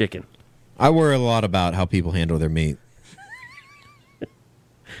 Or chicken. I worry a lot about how people handle their meat.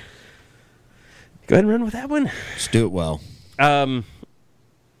 Go ahead and run with that one. Just do it well.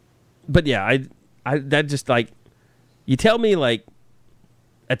 But yeah, I that just you tell me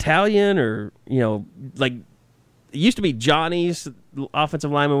Italian or it used to be Johnny's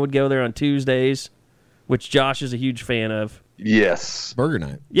offensive lineman would go there on Tuesdays, which Josh is a huge fan of. Yes. Burger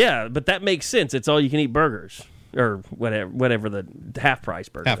night. Yeah, but that makes sense. It's all you can eat burgers or whatever the half price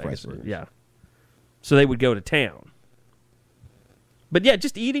burgers. Half price burgers. Yeah. So they would go to town. But yeah,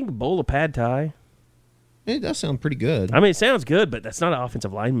 just eating a bowl of pad thai. It does sound pretty good. I mean, it sounds good, but that's not an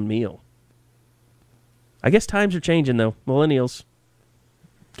offensive lineman meal. I guess times are changing, though. Millennials.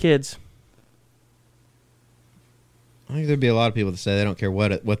 Kids. I think there'd be a lot of people that say they don't care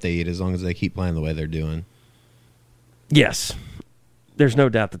what they eat as long as they keep playing the way they're doing. Yes. There's no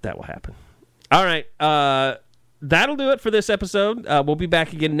doubt that will happen. All right. That'll do it for this episode. We'll be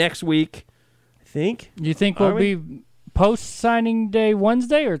back again next week, I think. You think we'll be post-signing day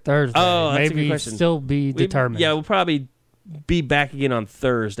Wednesday or Thursday? Oh, that's a good Maybe question. still be determined. We'll probably be back again on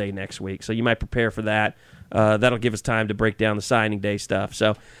Thursday next week, so you might prepare for that. That'll give us time to break down the signing day stuff.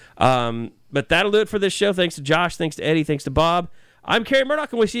 So, but that'll do it for this show. Thanks to Josh. Thanks to Eddie. Thanks to Bob. I'm Kerry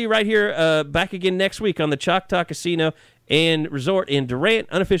Murdoch, and we'll see you right here back again next week on the Choctaw Casino and Resort in Durant,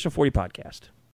 Unofficial 40 Podcast.